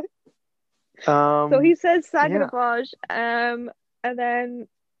dyslexic. So he says Yeah. sabotage, and then,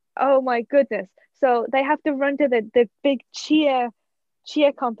 oh my goodness! So they have to run to the big cheer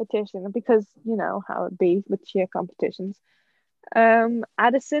competition because you know how it be with cheer competitions.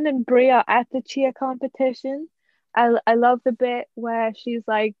 Addison and Brie are at the cheer competition. I love the bit where she's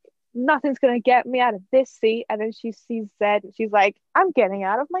like, "Nothing's gonna get me out of this seat," and then she sees Zed and she's like, "I'm getting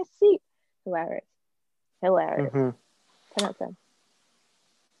out of my seat." Hilarious, hilarious. Mm-hmm. 10 out of 10.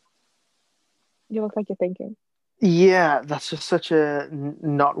 You look like you're thinking. Yeah, that's just such a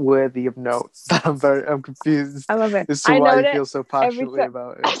not worthy of note. I'm confused I love it. as to I why know you it feel so every passionately time.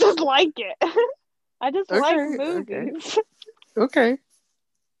 about I it. just like it. I just like Okay. movies. Okay.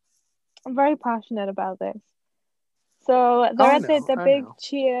 I'm very passionate about this. So Oh, they're I at the, know. the I big know.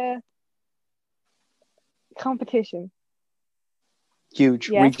 cheer competition. Huge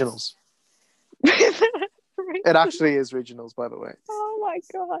Yes. regionals. It actually is regionals, by the way. Oh my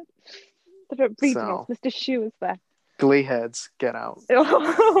god. The regionals. So, Mr. Shoe is there. Glee heads, get out.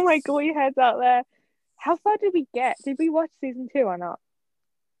 Oh my glee heads out there. How far did we get? Did we watch season 2 or not?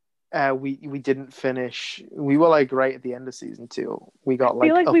 We didn't finish. We were like right at the end of season 2. We got I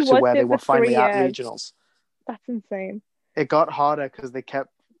feel like like up we to watched where they it for were finally 3 at years. regionals. That's insane. It got harder because they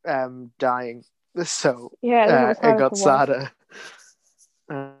kept dying, so Yeah, then it was it harder got to watch. sadder.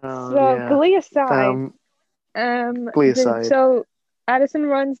 So Yeah. Glee aside, Glee aside. so Addison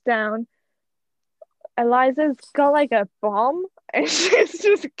runs down. Eliza's got like a bomb, and she's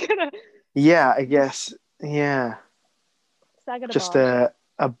just gonna Yeah, I guess. Yeah, just sabotage.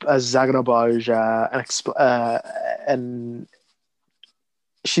 a Zagrabaj, and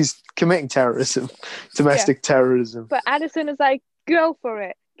she's committing terrorism, Yeah, domestic terrorism. but Addison is like, "Go for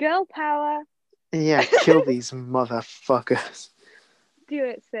it, girl power, Yeah, kill these motherfuckers. do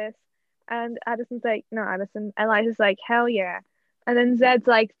it, sis." And Addison's like, "No, Addison." Eliza's like, "Hell yeah!" And then Zed's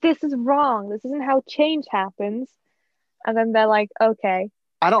like, "This is wrong. This isn't how change happens." And then they're like, "Okay."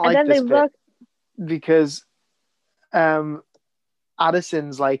 I don't And like then they this bit look. because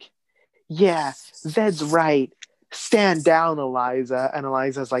Addison's like, yeah, Zed's right. Stand down, Eliza. And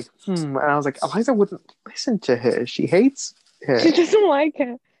Eliza's like, And I was like, Eliza wouldn't listen to her. She hates her. She doesn't like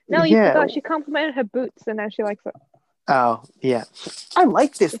her. No, you Yeah. forgot. She complimented her boots, and now she likes it. Oh, yeah. I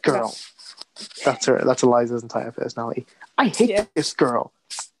like this You girl. That's her. That's Eliza's entire personality. I hate this girl.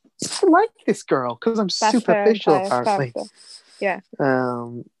 I like this girl because I'm superficial, apparently. Character. Yeah.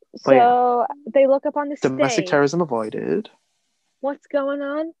 So they look up on the domestic stage. terrorism avoided. What's going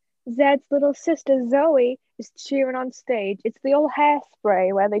on? Zed's little sister Zoe is cheering on stage. It's the old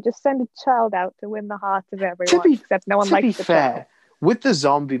Hairspray where they just send a child out to win the hearts of everyone, except no one likes the child. With the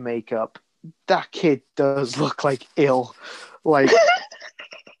zombie makeup, that kid does look like ill. Like,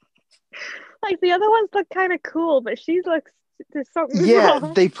 like the other ones look kind of cool, but she looks. There's something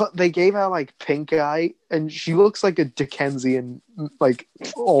wrong. they gave her like pink eye, and she looks like a Dickensian like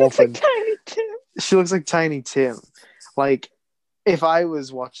orphan. Like Tiny Tim. She looks like Tiny Tim. Like, if I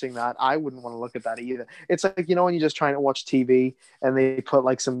was watching that, I wouldn't want to look at that either. It's like, you know, when you're just trying to watch TV and they put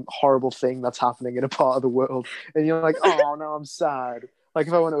like some horrible thing that's happening in a part of the world, and you're like, oh no, I'm sad. Like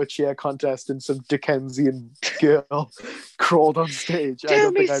if I went to a cheer contest and some Dickensian girl crawled on stage, I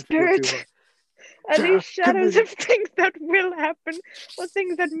don't think I'd feel too much. Are these shadows of things that will happen or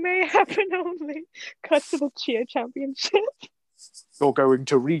things that may happen only? Cut to the cheer championship. You're going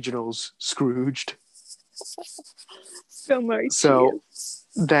to regionals, Scrooged. So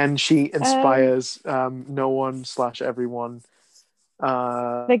then she inspires no one / everyone.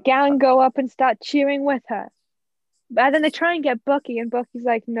 The gang go up and start cheering with her. But then they try and get Bucky, and Bucky's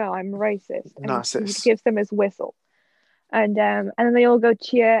like, no, I'm racist. And he gives them his whistle. And then they all go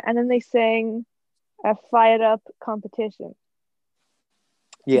cheer, and then they sing a fired up competition.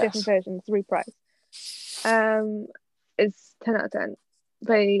 Yes. Different versions, reprise. It's 10 out of 10.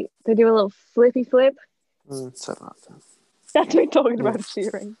 They do a little flippy flip. 7 out of 10. That's what we're talking about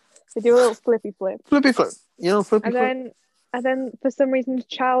cheering. They do a little flippy flip. Flippy flip. You know, flippy flip. And then for some reason the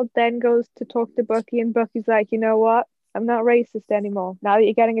child then goes to talk to Bucky, and Bucky's like, you know what? I'm not racist anymore. Now that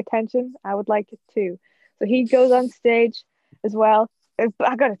you're getting attention, I would like it too. So he goes on stage as well.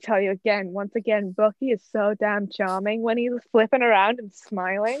 I gotta tell you once again, Bucky is so damn charming when he's flipping around and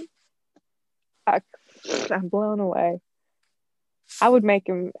smiling. I'm blown away. I would make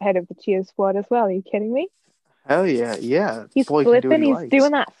him head of the cheer squad as well. Are you kidding me? Hell yeah, yeah. He's flipping, he's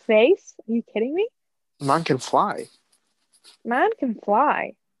doing that face. Are you kidding me? Man can fly. Man can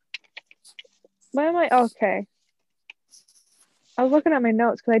fly. Why am I okay? I was looking at my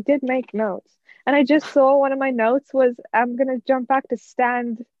notes because I did make notes. And I just saw one of my notes was I'm gonna jump back to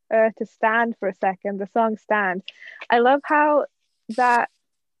Stand for a second, the song Stand. I love how that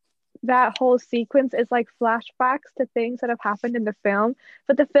whole sequence is like flashbacks to things that have happened in the film,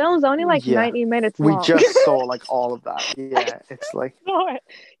 but the film's only like 90 minutes long. We just saw like all of that. Yeah, it's like don't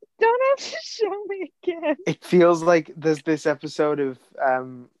have to show me again. It feels like there's this episode of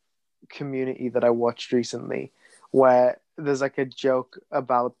Community that I watched recently where there's like a joke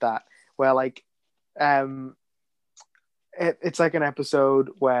about that, where like it's like an episode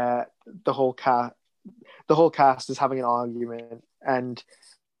where the whole cast is having an argument, and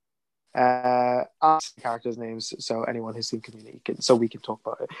ask the characters' names so anyone who's seen Community we can talk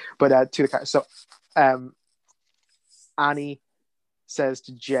about it. But to the characters, so Annie says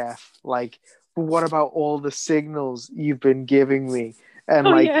to Jeff, like, what about all the signals you've been giving me? And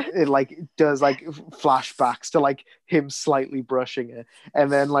it like does like flashbacks to like him slightly brushing it,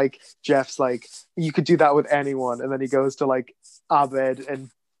 and then like Jeff's like, you could do that with anyone, and then he goes to like Abed and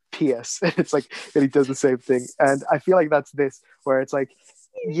Pierce, and it's like, and he does the same thing. And I feel like that's this, where it's like,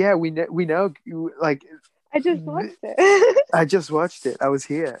 yeah, we know, like, I just watched it. I just watched it. I was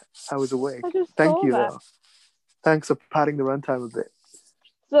here. I was awake. Thank you, though. Thanks for padding the runtime a bit.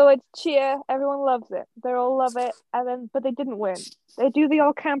 So it's cheer. Everyone loves it. They all love it. But they didn't win. They do the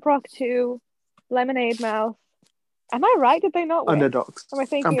old Camp Rock 2, Lemonade Mouth. Am I right? Did they not win? Underdogs. Am I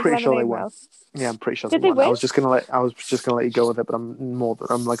thinking I'm pretty of sure they won. Mouth? Yeah, I'm pretty sure Did they won. win? I was just gonna let you go with it, but I'm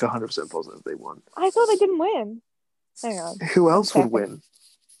like 100% positive they won. I thought they didn't win. Hang on. Who else would win?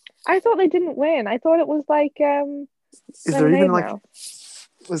 I thought they didn't win. I thought it was like Is there even like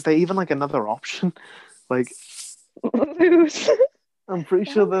was there even like another option? Like lose. I'm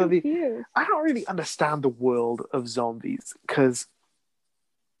pretty sure I don't really understand the world of zombies, because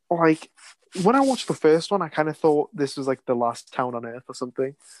like when I watched the first one, I kind of thought this was like the last town on Earth or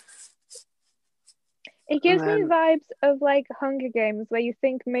something. It gives me vibes of like Hunger Games, where you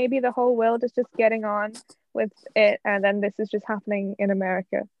think maybe the whole world is just getting on with it, and then this is just happening in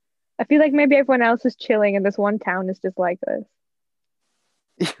America. I feel like maybe everyone else is chilling, and this one town is just like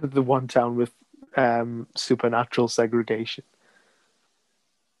this. The one town with supernatural segregation.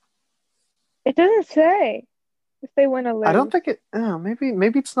 It doesn't say if they win or I don't lose. think it.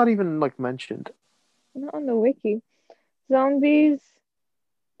 Maybe it's not even like mentioned. Not on the wiki. Zombies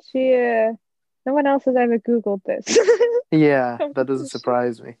cheer. No one else has ever Googled this. Yeah, that doesn't Competition.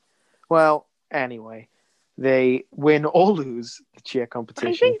 surprise me. Well, anyway, they win or lose the cheer I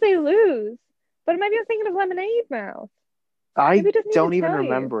competition. think they lose. But maybe I'm thinking of Lemonade Mouth. I Maybe it doesn't even don't even tell you.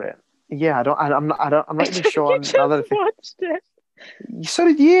 remember it. Yeah, I don't. I'm not. I don't. I'm not even You sure. Now just that I think, watched it. so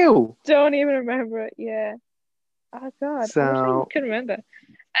did you. Don't even remember it. Yeah. Oh God, I wish I So could remember.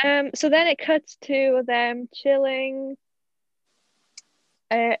 So then it cuts to them chilling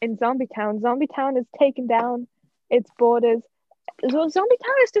in Zombie Town. Zombie Town is taken down its borders. So Zombie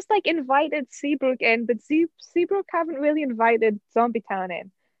Town is just like invited Seabrook in, but Seabrook haven't really invited Zombie Town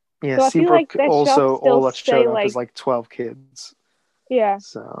in. yeah, So I feel like Seabrook their shops also still all that's stay showed up is like, like 12 kids. yeah.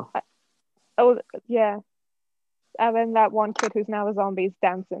 So I- Oh yeah. And then that one kid who's now a zombie is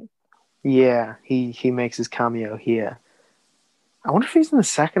dancing. yeah, he makes his cameo here. I wonder if he's in the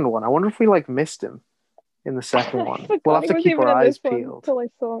second one. I wonder if we like missed him in the second I one. We'll forgot have he to was keep even our in this eyes one peeled. until I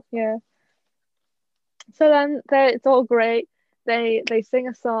saw. Yeah. So then it's all great. They sing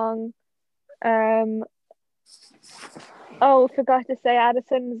a song. Um. Oh, forgot to say,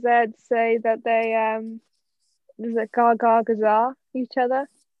 Addison and Zed say that they is it Gaga Gazar each other.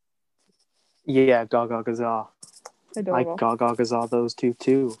 Yeah, Gaga Gazar. I Adorable. Gaga Gazar those two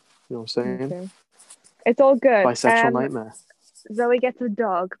too. You know what I'm Me saying? too. It's all good. Bisexual nightmare. Zoe gets a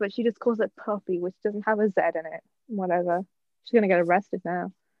dog, but she just calls it Puppy, which doesn't have a Z in it. Whatever. She's gonna get arrested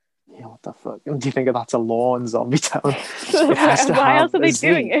now. Yeah, what the fuck? Do you think that's a law in Zombie Town? So It has to why else have are a they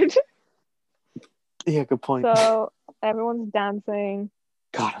doing Z. it? Yeah, good point. So everyone's dancing.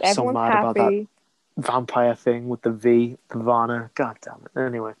 God, I'm so Everyone's mad about that happy. vampire thing with the V, the Varna. God damn it.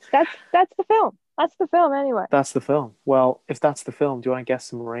 Anyway, That's the film. That's the film anyway. that's the film. Well, if that's the film, do you want to guess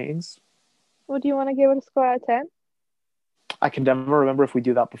some ratings? What do you want to give it a score out of 10? I can never remember if we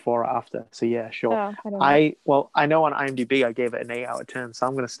do that before or after. So yeah, sure. Oh, I don't know. I know on IMDb I gave it an 8 out of 10, so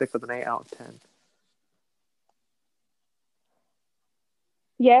I'm gonna stick with an 8 out of 10.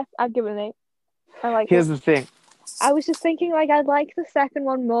 Yeah, I'd give it an 8. I like it. Here's the thing. I was just thinking like I'd like the second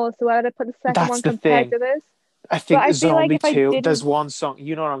one more, so I would have put the second That's one the compared thing. to this. I But think I feel like Zombie if I 2, there's didn't, one song.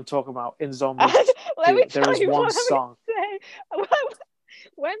 You know what I'm talking about. In Zombies let me 2, there tell is you one what I'm song. gonna say.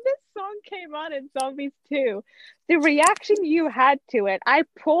 When this song came on in Zombies 2, the reaction you had to it, I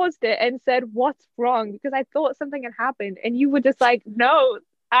paused it and said, "What's wrong?" Because I thought something had happened, and you were just like, "No,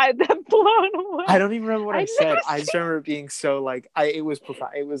 I'm blown I away." don't even remember what I I'd said. never I just remember it being so like it was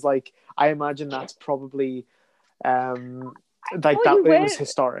profound. It was like I imagine that's probably like thought that you it was went.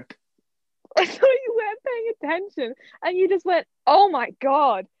 historic. I thought you weren't paying attention, and you just went, "Oh my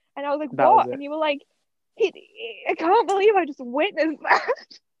God!" And I was like, That was "What?" it. And you were like, "I can't believe I just witnessed that."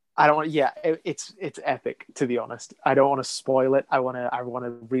 I don't want. Yeah, it's epic. To be honest, I don't want to spoil it. I want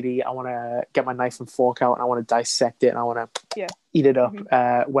to get my knife and fork out, and I want to dissect it, and I want to Yeah. eat it up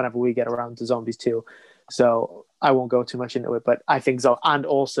Mm-hmm. whenever we get around to Zombies 2. So I won't go too much into it, but I think so. And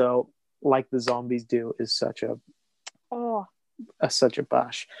also, like the Zombies do, is Oh, such a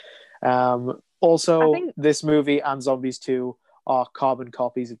bash. I Also, think this movie and Zombies 2 are carbon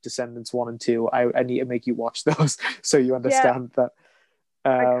copies of Descendants 1 and 2. I need to make you watch those so you yeah. understand that.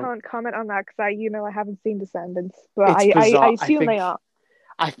 I Uh, can't comment on that because I haven't seen Descendants, but it's I bizarre. assume they are.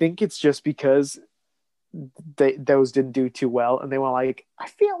 I think it's just because those didn't do too well, and they were like, I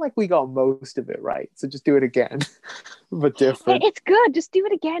feel like we got most of it right, so just do it again, but different. It's good. Just do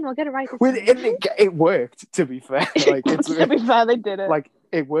it again. We'll get it right this With time. it worked. To be fair, like To be fair, they did it. like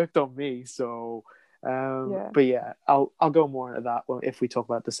it worked on me. So, Yeah. but yeah, I'll go more into that if we talk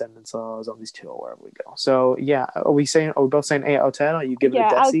about Descendants or Zombies 2 or wherever we go. So yeah, are we both saying 8 out of 10? Or are you giving it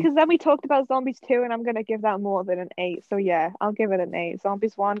a Yeah, Desi? because then we talked about Zombies 2, and I'm gonna give that more than an 8. So yeah, I'll give it an 8.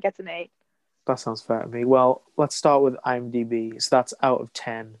 Zombies 1 gets an 8. That sounds fair to me. Well, let's start with IMDb. So that's out of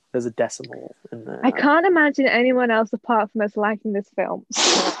 10. There's a decimal in I there. can't imagine anyone else apart from us liking this film.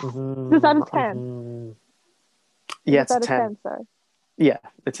 Is that a 10? Is Yeah, it it's a out of 10. 10, sorry? Yeah,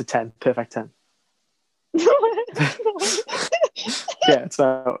 it's a 10. Perfect 10. No. Yeah, it's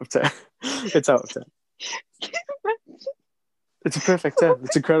out of 10. It's out of 10. It's a perfect 10.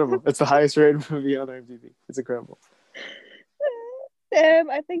 It's incredible. It's the highest rated movie on IMDb. It's incredible.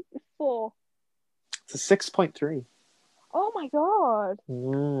 I think 4. It's a 6.3. Oh my God.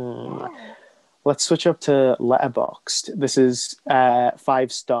 Mm. Wow. Let's switch up to Letterboxd. This is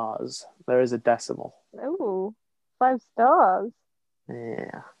 5 stars. There is a decimal. Ooh, 5 stars.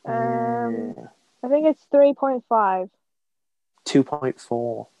 Yeah. Um, Yeah. I think it's 3.5.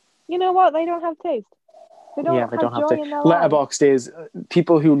 2.4. You know what? They don't have taste. They Yeah, don't they have don't have joy to. in their lives. Letterboxd is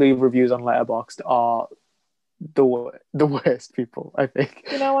people who leave reviews on Letterboxd are the worst people, I think.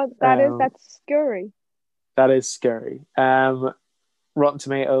 You know what that is? Um, That's scary. that is scary. Rotten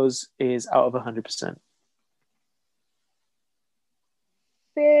Tomatoes is out of 100%.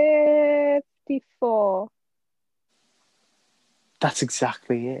 54. That's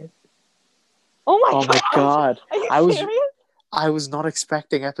exactly it. Oh my Oh my gosh. god. Are you I was serious? I was not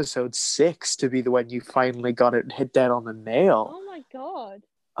expecting episode 6 to be the one you finally got it hit dead on the nail. Oh my god.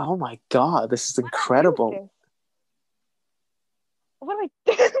 Oh my god, this is What do I do with incredible. this? What do I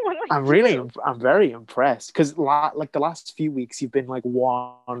do? What do I do? I'm very impressed because like the last few weeks you've been like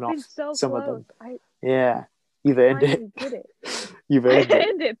one I've been off so some of close. them. I Yeah, you've earned it. finally did it. You've I earned it.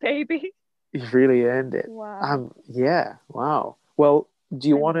 earned it, baby. You've really earned it. Wow. Yeah, wow. Well, do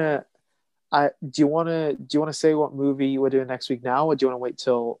you I want know. to do you want to say what movie we're doing next week now, or do you want to wait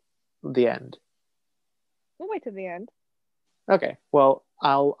till the end? We'll wait till the end. Okay. Well,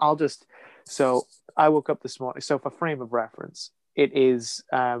 I'll just so I woke up this morning. So for frame of reference, it is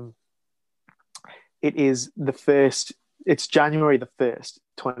the first. It's January the 1st,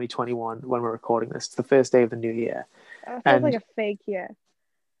 2021, when we're recording this. It's the first day of the new year, It feels like and a fake year.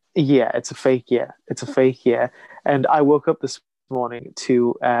 yeah, it's a fake year. It's a fake year, and I woke up this morning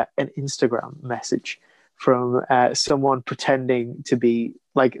to an Instagram message from someone pretending to be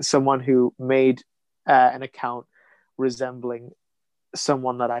like someone who made an account resembling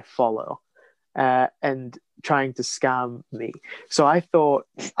someone that I follow and trying to scam me. So I thought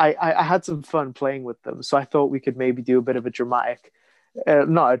I had some fun playing with them. So I thought we could maybe do a bit of a dramatic,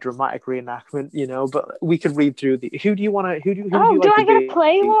 not a dramatic reenactment, but we could read through the. Who do you want to? Who would Oh, you do like to I get to be?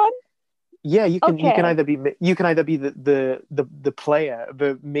 play one? Yeah, you can. You can Okay. either be the player,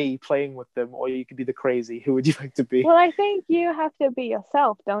 the me playing with them, or you could be the crazy. Who would you like to be? Well, I think you have to be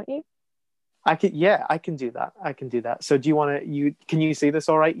yourself, don't you? I can. Yeah, I can do that. I can do that. So do you want to? Can you see this?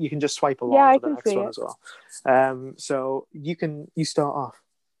 All right. You can just swipe Yeah, along I for the can next see one it. as well. So you start off.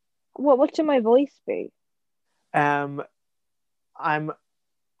 What should my voice be? Um, I'm.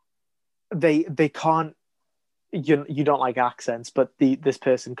 They can't. You don't like accents, but this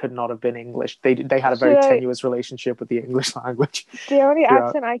person could not have been English. They had a very Should I? tenuous relationship with the English language The only throughout.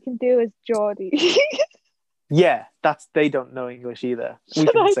 accent I can do is Geordie. Yeah, they don't know English either. We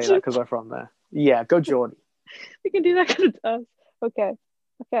Should can I say that just? because we're from there. Yeah, go Geordie. We can do that kind of stuff. Okay.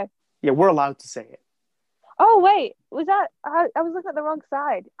 Okay. Yeah, we're allowed to say it. Oh wait, was that? I was looking at the wrong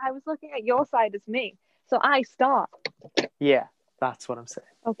side. I was looking at your side as me. So I start. Yeah, that's what I'm saying.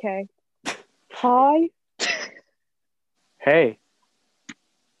 Okay. Hi. Hey,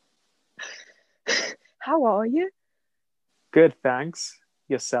 How are you? good, thanks.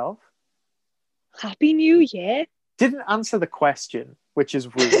 Yourself? Happy New Year. Didn't answer the question, which is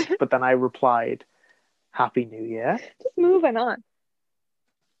rude, but then I replied, Happy New Year. Just moving on.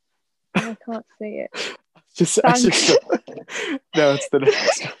 I can't see it. I Thanks. just no, it's the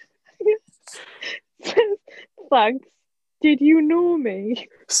next. Thanks. Did you know me?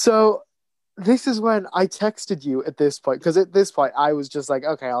 So this is when I texted you at this point, because at this point I was just like,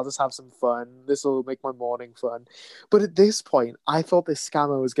 okay, I'll just have some fun. This will make my morning fun. But at this point, I thought this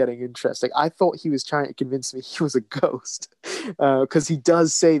scammer was getting interesting. I thought he was trying to convince me he was a ghost, because he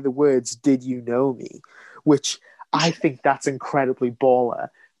does say the words, "Did you know me?" Which I think that's incredibly baller.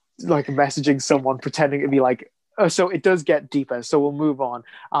 Like messaging someone pretending to be like, oh, so it does get deeper. So we'll move on.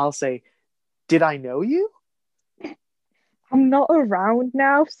 I'll say, "Did I know you?" I'm not around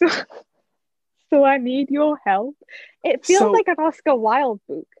now, so I need your help. It feels So like an Oscar Wilde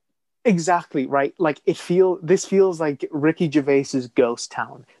book. exactly, right? Like this feels like Ricky Gervais's Ghost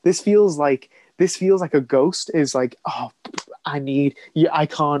Town. This feels like a ghost is like, oh, I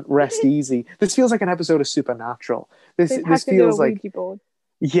can't rest easy. This feels like an episode of Supernatural. This They've this hacked into a feels like, Ouija board.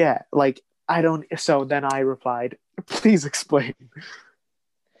 yeah, like I don't. So then I replied, please explain.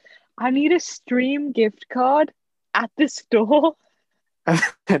 I need a stream gift card at the store.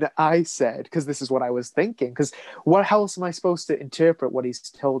 And I said, because this is what I was thinking, because how else am I supposed to interpret what he's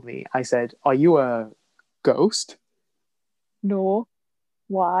told me? I said, are you a ghost? No.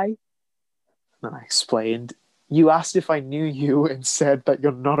 Why? And I explained, you asked if I knew you and said that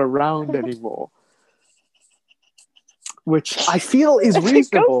you're not around anymore. Which I feel is It's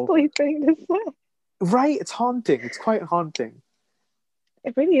reasonable. a ghostly thing to say. Right? It's haunting. It's quite haunting.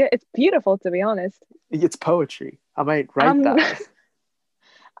 It really is. It's beautiful, to be honest. It's poetry. I might write I'm that.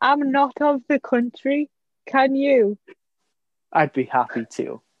 I'm not of the country. Can you? I'd be happy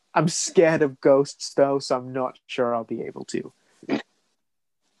to. I'm scared of ghosts, though, so I'm not sure I'll be able to.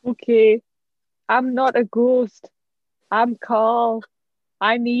 Okay. I'm not a ghost. I'm Carl.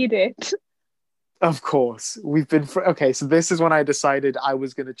 I need it. Of course, we've been okay. So this is when I decided I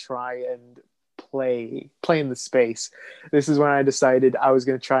was gonna try and play in the space. This is when I decided I was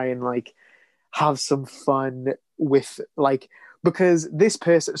gonna try and like have some fun with like because this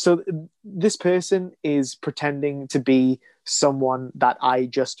person is pretending to be someone that I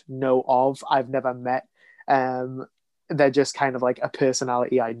just know of. I've never met. Um, they're just kind of like a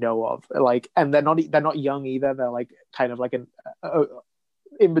personality I know of. Like, and they're not young either. They're like kind of like an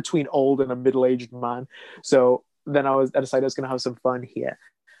in between old and a middle-aged man. So then I decided I was going to have some fun here.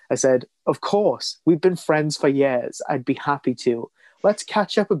 I said, "Of course, we've been friends for years. I'd be happy to. Let's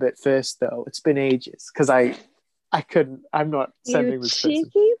catch up a bit first, though. It's been ages because I couldn't. I'm not You sending this person."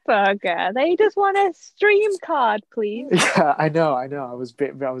 cheeky bugger. They just want a stream card, please. Yeah, I know. I was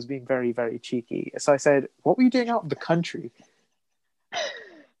being very, very cheeky. So I said, "What were you doing out of the country?"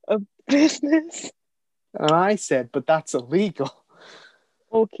 A business. And I said, "But that's illegal."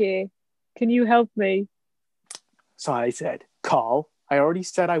 Okay. Can you help me? So I said, "Carl, I already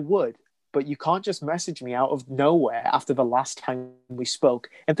said I would, but you can't just message me out of nowhere after the last time we spoke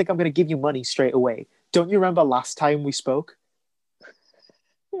and think I'm going to give you money straight away. Don't you remember last time we spoke?"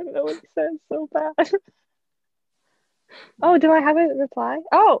 I don't know what he said so bad. Oh, do I have a reply?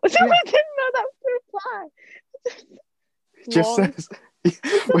 Oh, so Yeah, I didn't know that was the reply. just Long. says, It's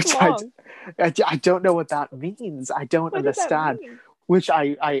just which long. I don't know what that means. I don't What does that understand. mean? Which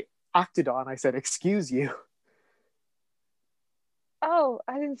I acted on. I said, "Excuse you." Oh,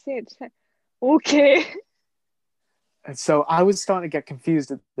 I didn't see it. Okay. And so I was starting to get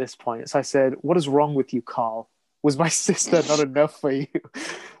confused at this point. So I said, "What is wrong with you, Carl? Was my sister not enough for you?"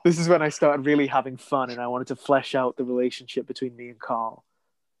 This is when I started really having fun and I wanted to flesh out the relationship between me and Carl.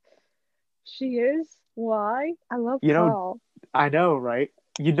 She is? Why? I love You know, Carl. I know, right?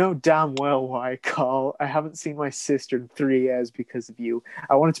 You know damn well why, Carl. I haven't seen my sister in 3 years because of you.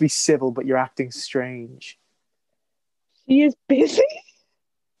 I wanted to be civil, but you're acting strange. She is busy.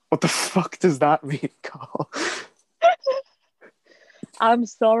 What the fuck does that mean, Carl? I'm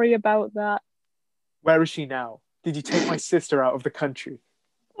sorry about that. Where is she now? Did you take my sister out of the country?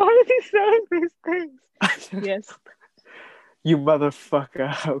 Why is he saying these things? Yes, You motherfucker,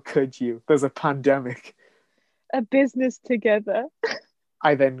 how could you? There's a pandemic. a business together.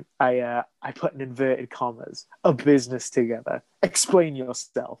 I put in inverted commas. A business together. Explain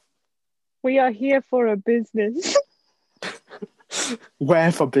yourself. We are here for a business.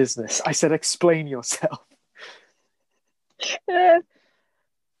 Where for business? I said explain yourself.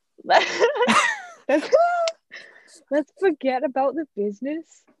 let's, let's forget about the business.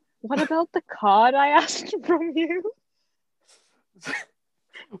 What about the card I asked from you?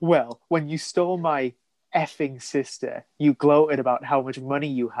 Well, when you stole my effing sister, you gloated about how much money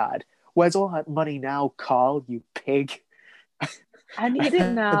you had. Where's all that money now, Carl, you pig? I need I it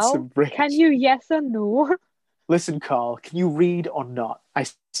had now. some Can rich. you yes or no? Listen, Carl, can you read or not? I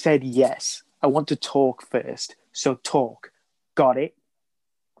said yes. I want to talk first. So talk. Got it?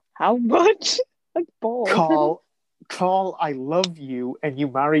 How much? Like balls. Carl, Carl, I love you, and you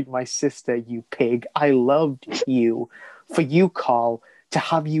married my sister, you pig. I loved you. For you, Carl, to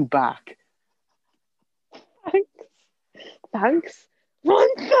have you back. Thanks. Thanks.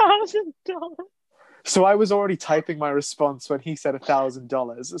 $1,000. So I was already typing my response when he said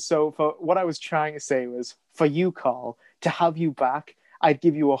 $1,000. So for what I was trying to say was, for you, Carl, to have you back, I'd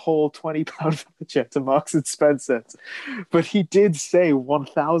give you a whole £20 voucher to Marks and Spencer's. But he did say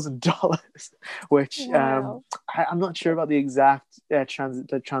 $1,000, which Wow. I'm not sure about the exact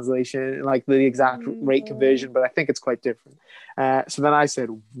the translation, like the exact rate Mm. conversion, but I think it's quite different. So then I said,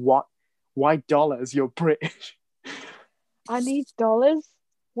 "What? Why dollars? You're British." I need dollars.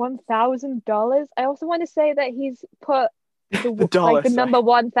 $1,000. I also want to say that he's put The dollar the sign. number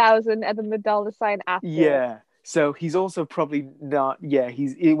 1,000 and then the dollar sign after it. Yeah. So he's also probably not. Yeah,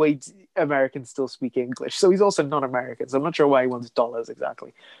 wait. Americans still speak English, so he's also not American. So I'm not sure why he wants dollars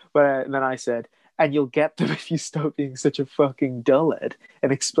exactly. But then I said, "And you'll get them if you stop being such a fucking dullard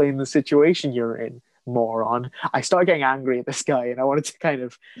and explain the situation you're in, moron." I started getting angry at this guy, and I wanted to kind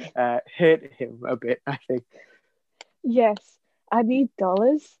of hit him a bit. I think Yes, I need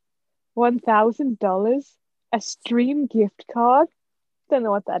dollars. $1,000. A stream gift card. Don't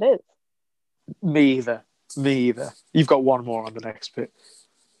know what that is. me either. Me either. You've got one more on the next bit.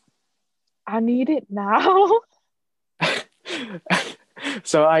 I need it now.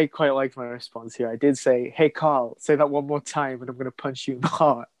 So I quite liked my response here. I did say, "Hey Carl, say that one more time, and I'm going to punch you in the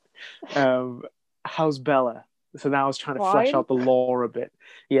heart." Um, how's Bella? So now I was trying to flesh Fine. out the lore a bit.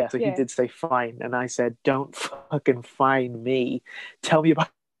 Yeah, so he Yeah. did say fine, and I said, "Don't fucking fine me. Tell me about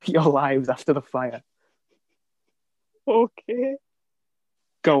your lives after the fire." Okay.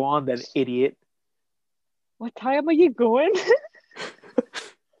 Go on then, idiot. What time are you going?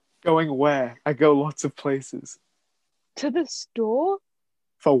 Going where? I go lots of places. To the store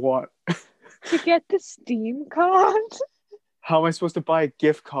For what? to get the Steam card? How am I supposed to buy a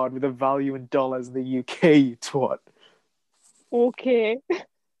gift card with a value in dollars in the UK, you twat? Okay.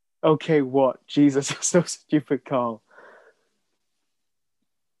 Okay, what? Jesus, you're so stupid, Carl.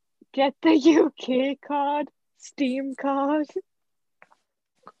 Get the UK card. Steam card.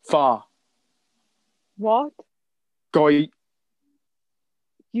 Far. What? Goy.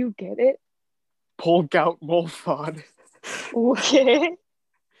 You get it? Paul Gout Wolfhard. Okay.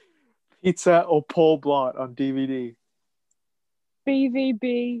 Pizza or Paul Blart on DVD.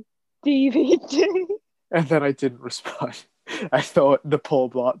 BVB DVD. And then I didn't respond. I thought the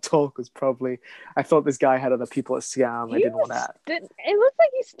Paul Blart talk was probably. I thought this guy had other people at scam. I didn't want to. It looks like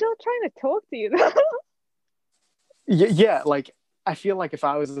he's still trying to talk to you, though. Yeah, like I feel like if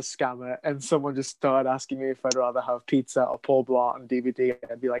I was a scammer and someone just started asking me if I'd rather have pizza or Paul Blart on DVD,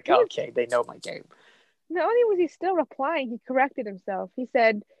 I'd be like, okay, they know my game. Not only was he still replying, he corrected himself. He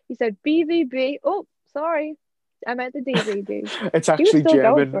said BVB. Oh, sorry. I meant the DVD. It's He was actually still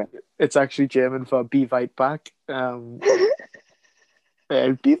going for German. It's actually German for "Be right back." Be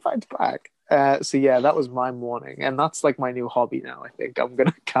right back. So yeah, that was my morning, and that's like my new hobby now. I think I'm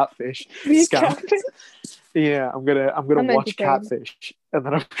gonna catfish, Be a scam. catfish. Yeah, I'm gonna I'm watch entertained. Catfish, and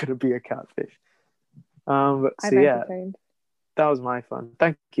then I'm gonna be a catfish. I'm So yeah, entertained. that was my fun.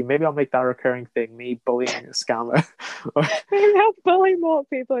 Thank you. Maybe I'll make that a recurring thing. Me bullying a scammer. Maybe I'll bully more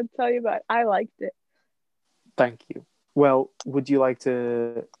people and tell you about it. I liked it. Thank you. Well, would you like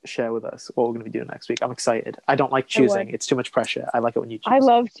to share with us what we're going to be doing next week? I'm excited. I don't like choosing. It's too much pressure. I like it when you choose. I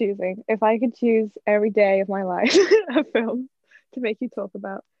love choosing. If I could choose every day of my life a film to make you talk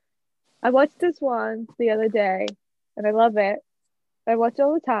about. I watched this one the other day and I love it. I watch it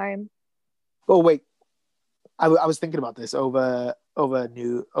all the time. Oh, wait. I was thinking about this over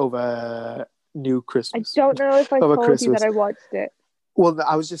new Christmas. I don't know if I over told Christmas. you that I watched it. Well,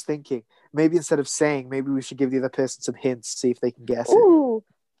 I was just thinking, maybe instead of saying, maybe we should give the other person some hints, see if they can guess it. Ooh,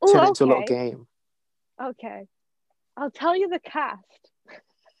 Turn it into a little game. Okay. I'll tell you the cast.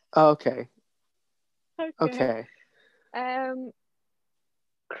 Okay. Okay.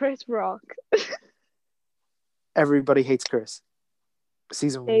 Chris Rock. Everybody Hates Chris.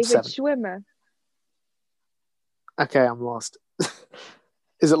 Season David 7. Schwimmer. Okay, I'm lost.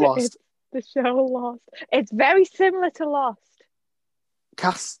 Is it Lost? It's the show Lost. It's very similar to Lost.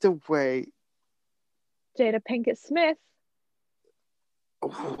 Castaway. Jada Pinkett Smith.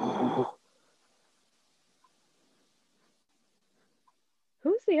 Ooh.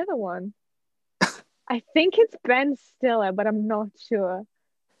 Who's the other one? I think it's Ben Stiller, but I'm not sure.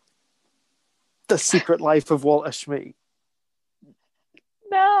 The Secret Life of Walter Schmidt.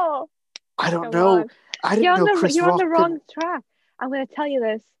 No. I don't know. I didn't know Chris You're Rock on the wrong track. I'm going to tell you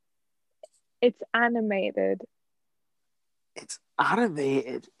this. It's animated. It's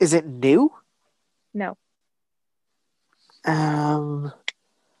animated. Is it new? No. I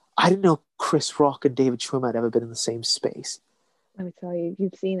didn't know Chris Rock and David Schwimmer had ever been in the same space. Let me tell you,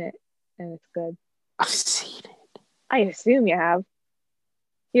 you've seen it, and it's good. I've seen it. I assume you have.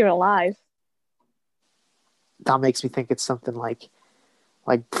 You're alive. That makes me think it's something like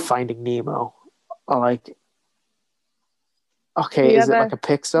Finding Nemo, or like. Okay, is it like a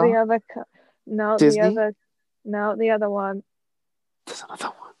Pixar? The other, no, Disney? the other one. There's another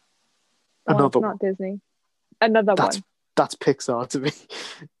one. Another one. Not Disney. Another one. That's Pixar to me.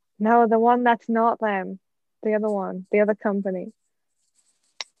 No, the one that's not them. The other one. The other company.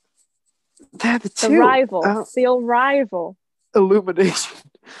 They're the two. The rival. The old rival. Illumination.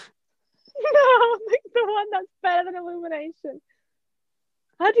 No, the one that's better than Illumination.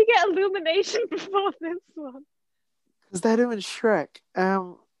 How do you get Illumination before this one? Because they're doing Shrek.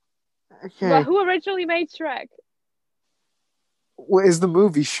 Okay. Well, who originally made Shrek? What is the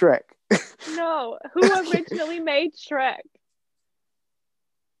movie Shrek? No, who originally made Shrek?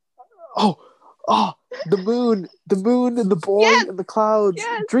 Oh, the moon and the boy and the clouds.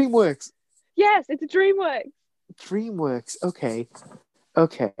 Yes. DreamWorks. Yes, it's DreamWorks. DreamWorks. Okay.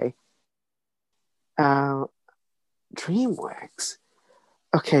 DreamWorks.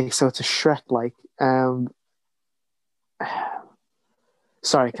 Okay, so it's a Shrek-like.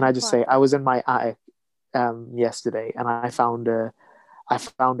 Sorry, can I just say I was in my attic yesterday and I found a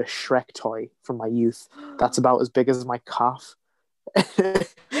Shrek toy from my youth that's about as big as my calf.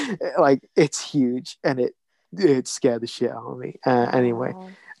 Like, it's huge and it scared the shit out of me. Anyway,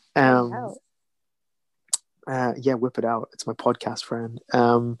 yeah, whip it out. It's my podcast friend.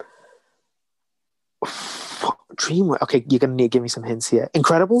 DreamWorks. Okay, you're gonna need to give me some hints here.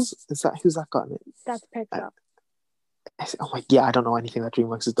 Incredibles? Is that who's that got in it? That's Uh, Pixar. oh my, yeah, I don't know anything that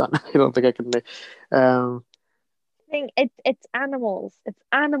DreamWorks has done. I don't think I can. Thing, it's animals. It's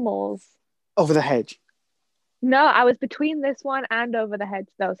animals. Over the Hedge. No, I was between this one and Over the Hedge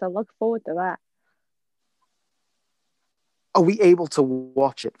though, so look forward to that. Are we able to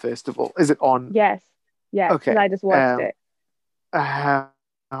watch it first of all? Is it on? Yes, yes, because Okay. I just watched it. Uh,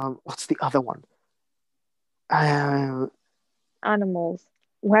 what's the other one? Um, Animals.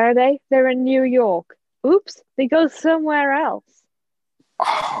 Where are they? They're in New York. Oops, they go somewhere else.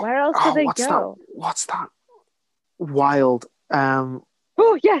 Where else do they what's that? go? What's that? Wild.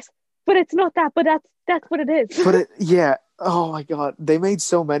 Oh yes, but it's not that. But that's what it is. But yeah. Oh my god, they made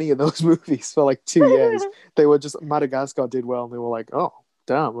so many of those movies for like 2 years. They were just Madagascar did well, and they were like, oh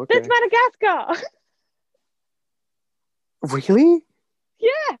damn, That's okay. Madagascar. Really?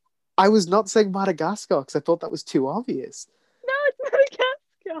 Yeah. I was not saying Madagascar because I thought that was too obvious. No, it's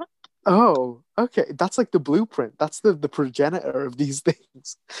Madagascar. Oh, okay. That's like the blueprint. That's the progenitor of these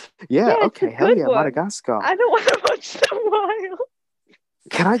things. Yeah, Yeah, it's a okay. Hell good yeah, one. Madagascar. I don't want to watch The Wild.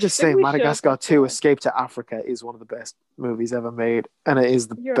 Can I just say Maybe we should. Madagascar 2 Escape to Africa is one of the best movies ever made, and it is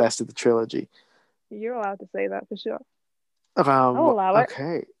the You're best of the trilogy. you're allowed to say that for sure. I'll allow it.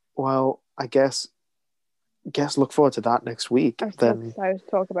 Okay. Well, I guess look forward to that next week. I'm so Then excited to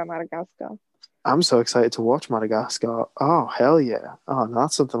talk about Madagascar. I'm so excited to watch Madagascar. Oh, hell yeah. Oh,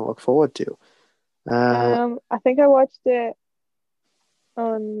 that's something to look forward to. I think I watched it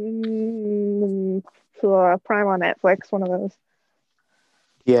on Prime on Netflix, one of those.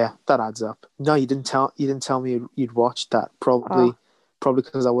 Yeah, that adds up. No, you didn't tell me you'd watched that. Oh, Probably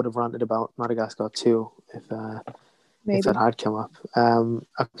because I would have ranted about Madagascar too if that maybe. had come up.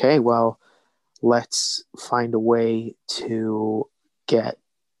 Okay, well, let's find a way to get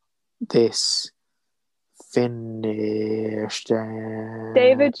this finished.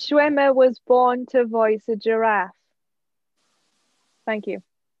 David Schwimmer was born to voice a giraffe. Thank you.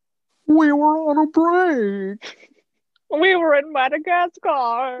 We were on a break. We were in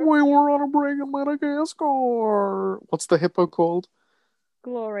Madagascar. We were on a break in Madagascar. What's the hippo called?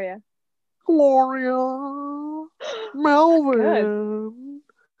 Gloria. Gloria. Good. Melvin.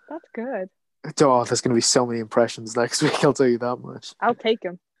 That's good. Oh, there's going to be so many impressions next week, I'll tell you that much. I'll take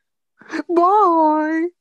him. Bye.